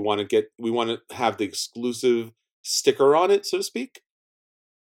market? We want to have the exclusive sticker on it, so to speak.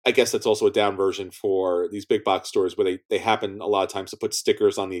 I guess that's also a down version for these big box stores where they happen a lot of times to put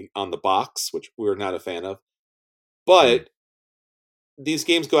stickers on the box, which we're not a fan of. But these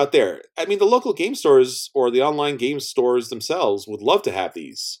games go out there. I mean, the local game stores or the online game stores themselves would love to have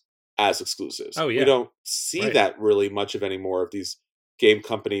these as exclusives. Oh, yeah. We don't see that really much of anymore of these game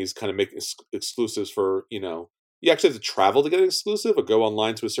companies kind of making exclusives for, you actually have to travel to get an exclusive or go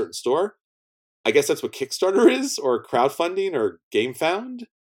online to a certain store. I guess that's what Kickstarter is, or crowdfunding, or GameFound,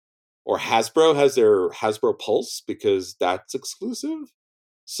 or Hasbro has their Hasbro Pulse, because that's exclusive.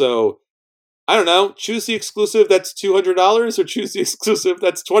 So I don't know. Choose the exclusive that's $200, or choose the exclusive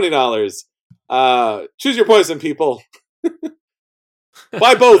that's $20. Choose your poison, people.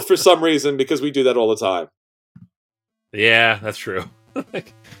 Buy both for some reason, because we do that all the time. Yeah, that's true.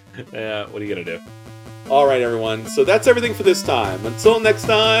 Yeah, what are you going to do? All right, everyone. So that's everything for this time. Until next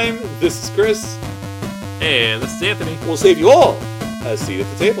time, this is Chris. And this is Anthony. We'll save you all a seat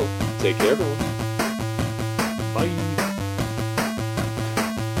at the table. Take care, everyone. Bye.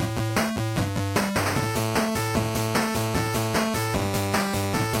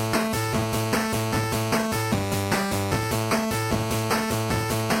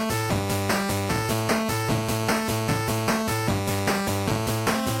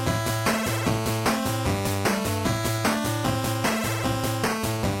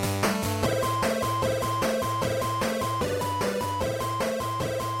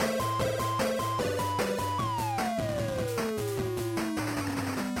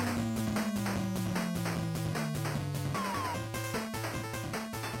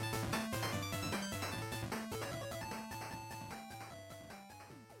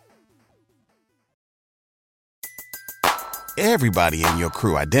 Everybody in your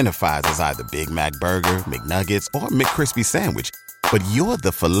crew identifies as either Big Mac Burger, McNuggets, or McCrispy Sandwich. But you're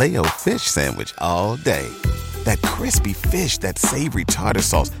the Filet-O-Fish Sandwich all day. That crispy fish, that savory tartar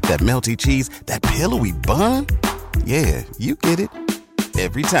sauce, that melty cheese, that pillowy bun. Yeah, you get it.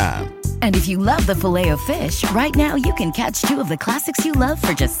 Every time. And if you love the Filet-O-Fish, right now you can catch two of the classics you love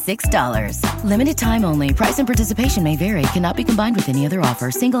for just $6. Limited time only. Price and participation may vary. Cannot be combined with any other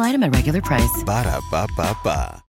offer. Single item at regular price. Ba-da-ba-ba-ba.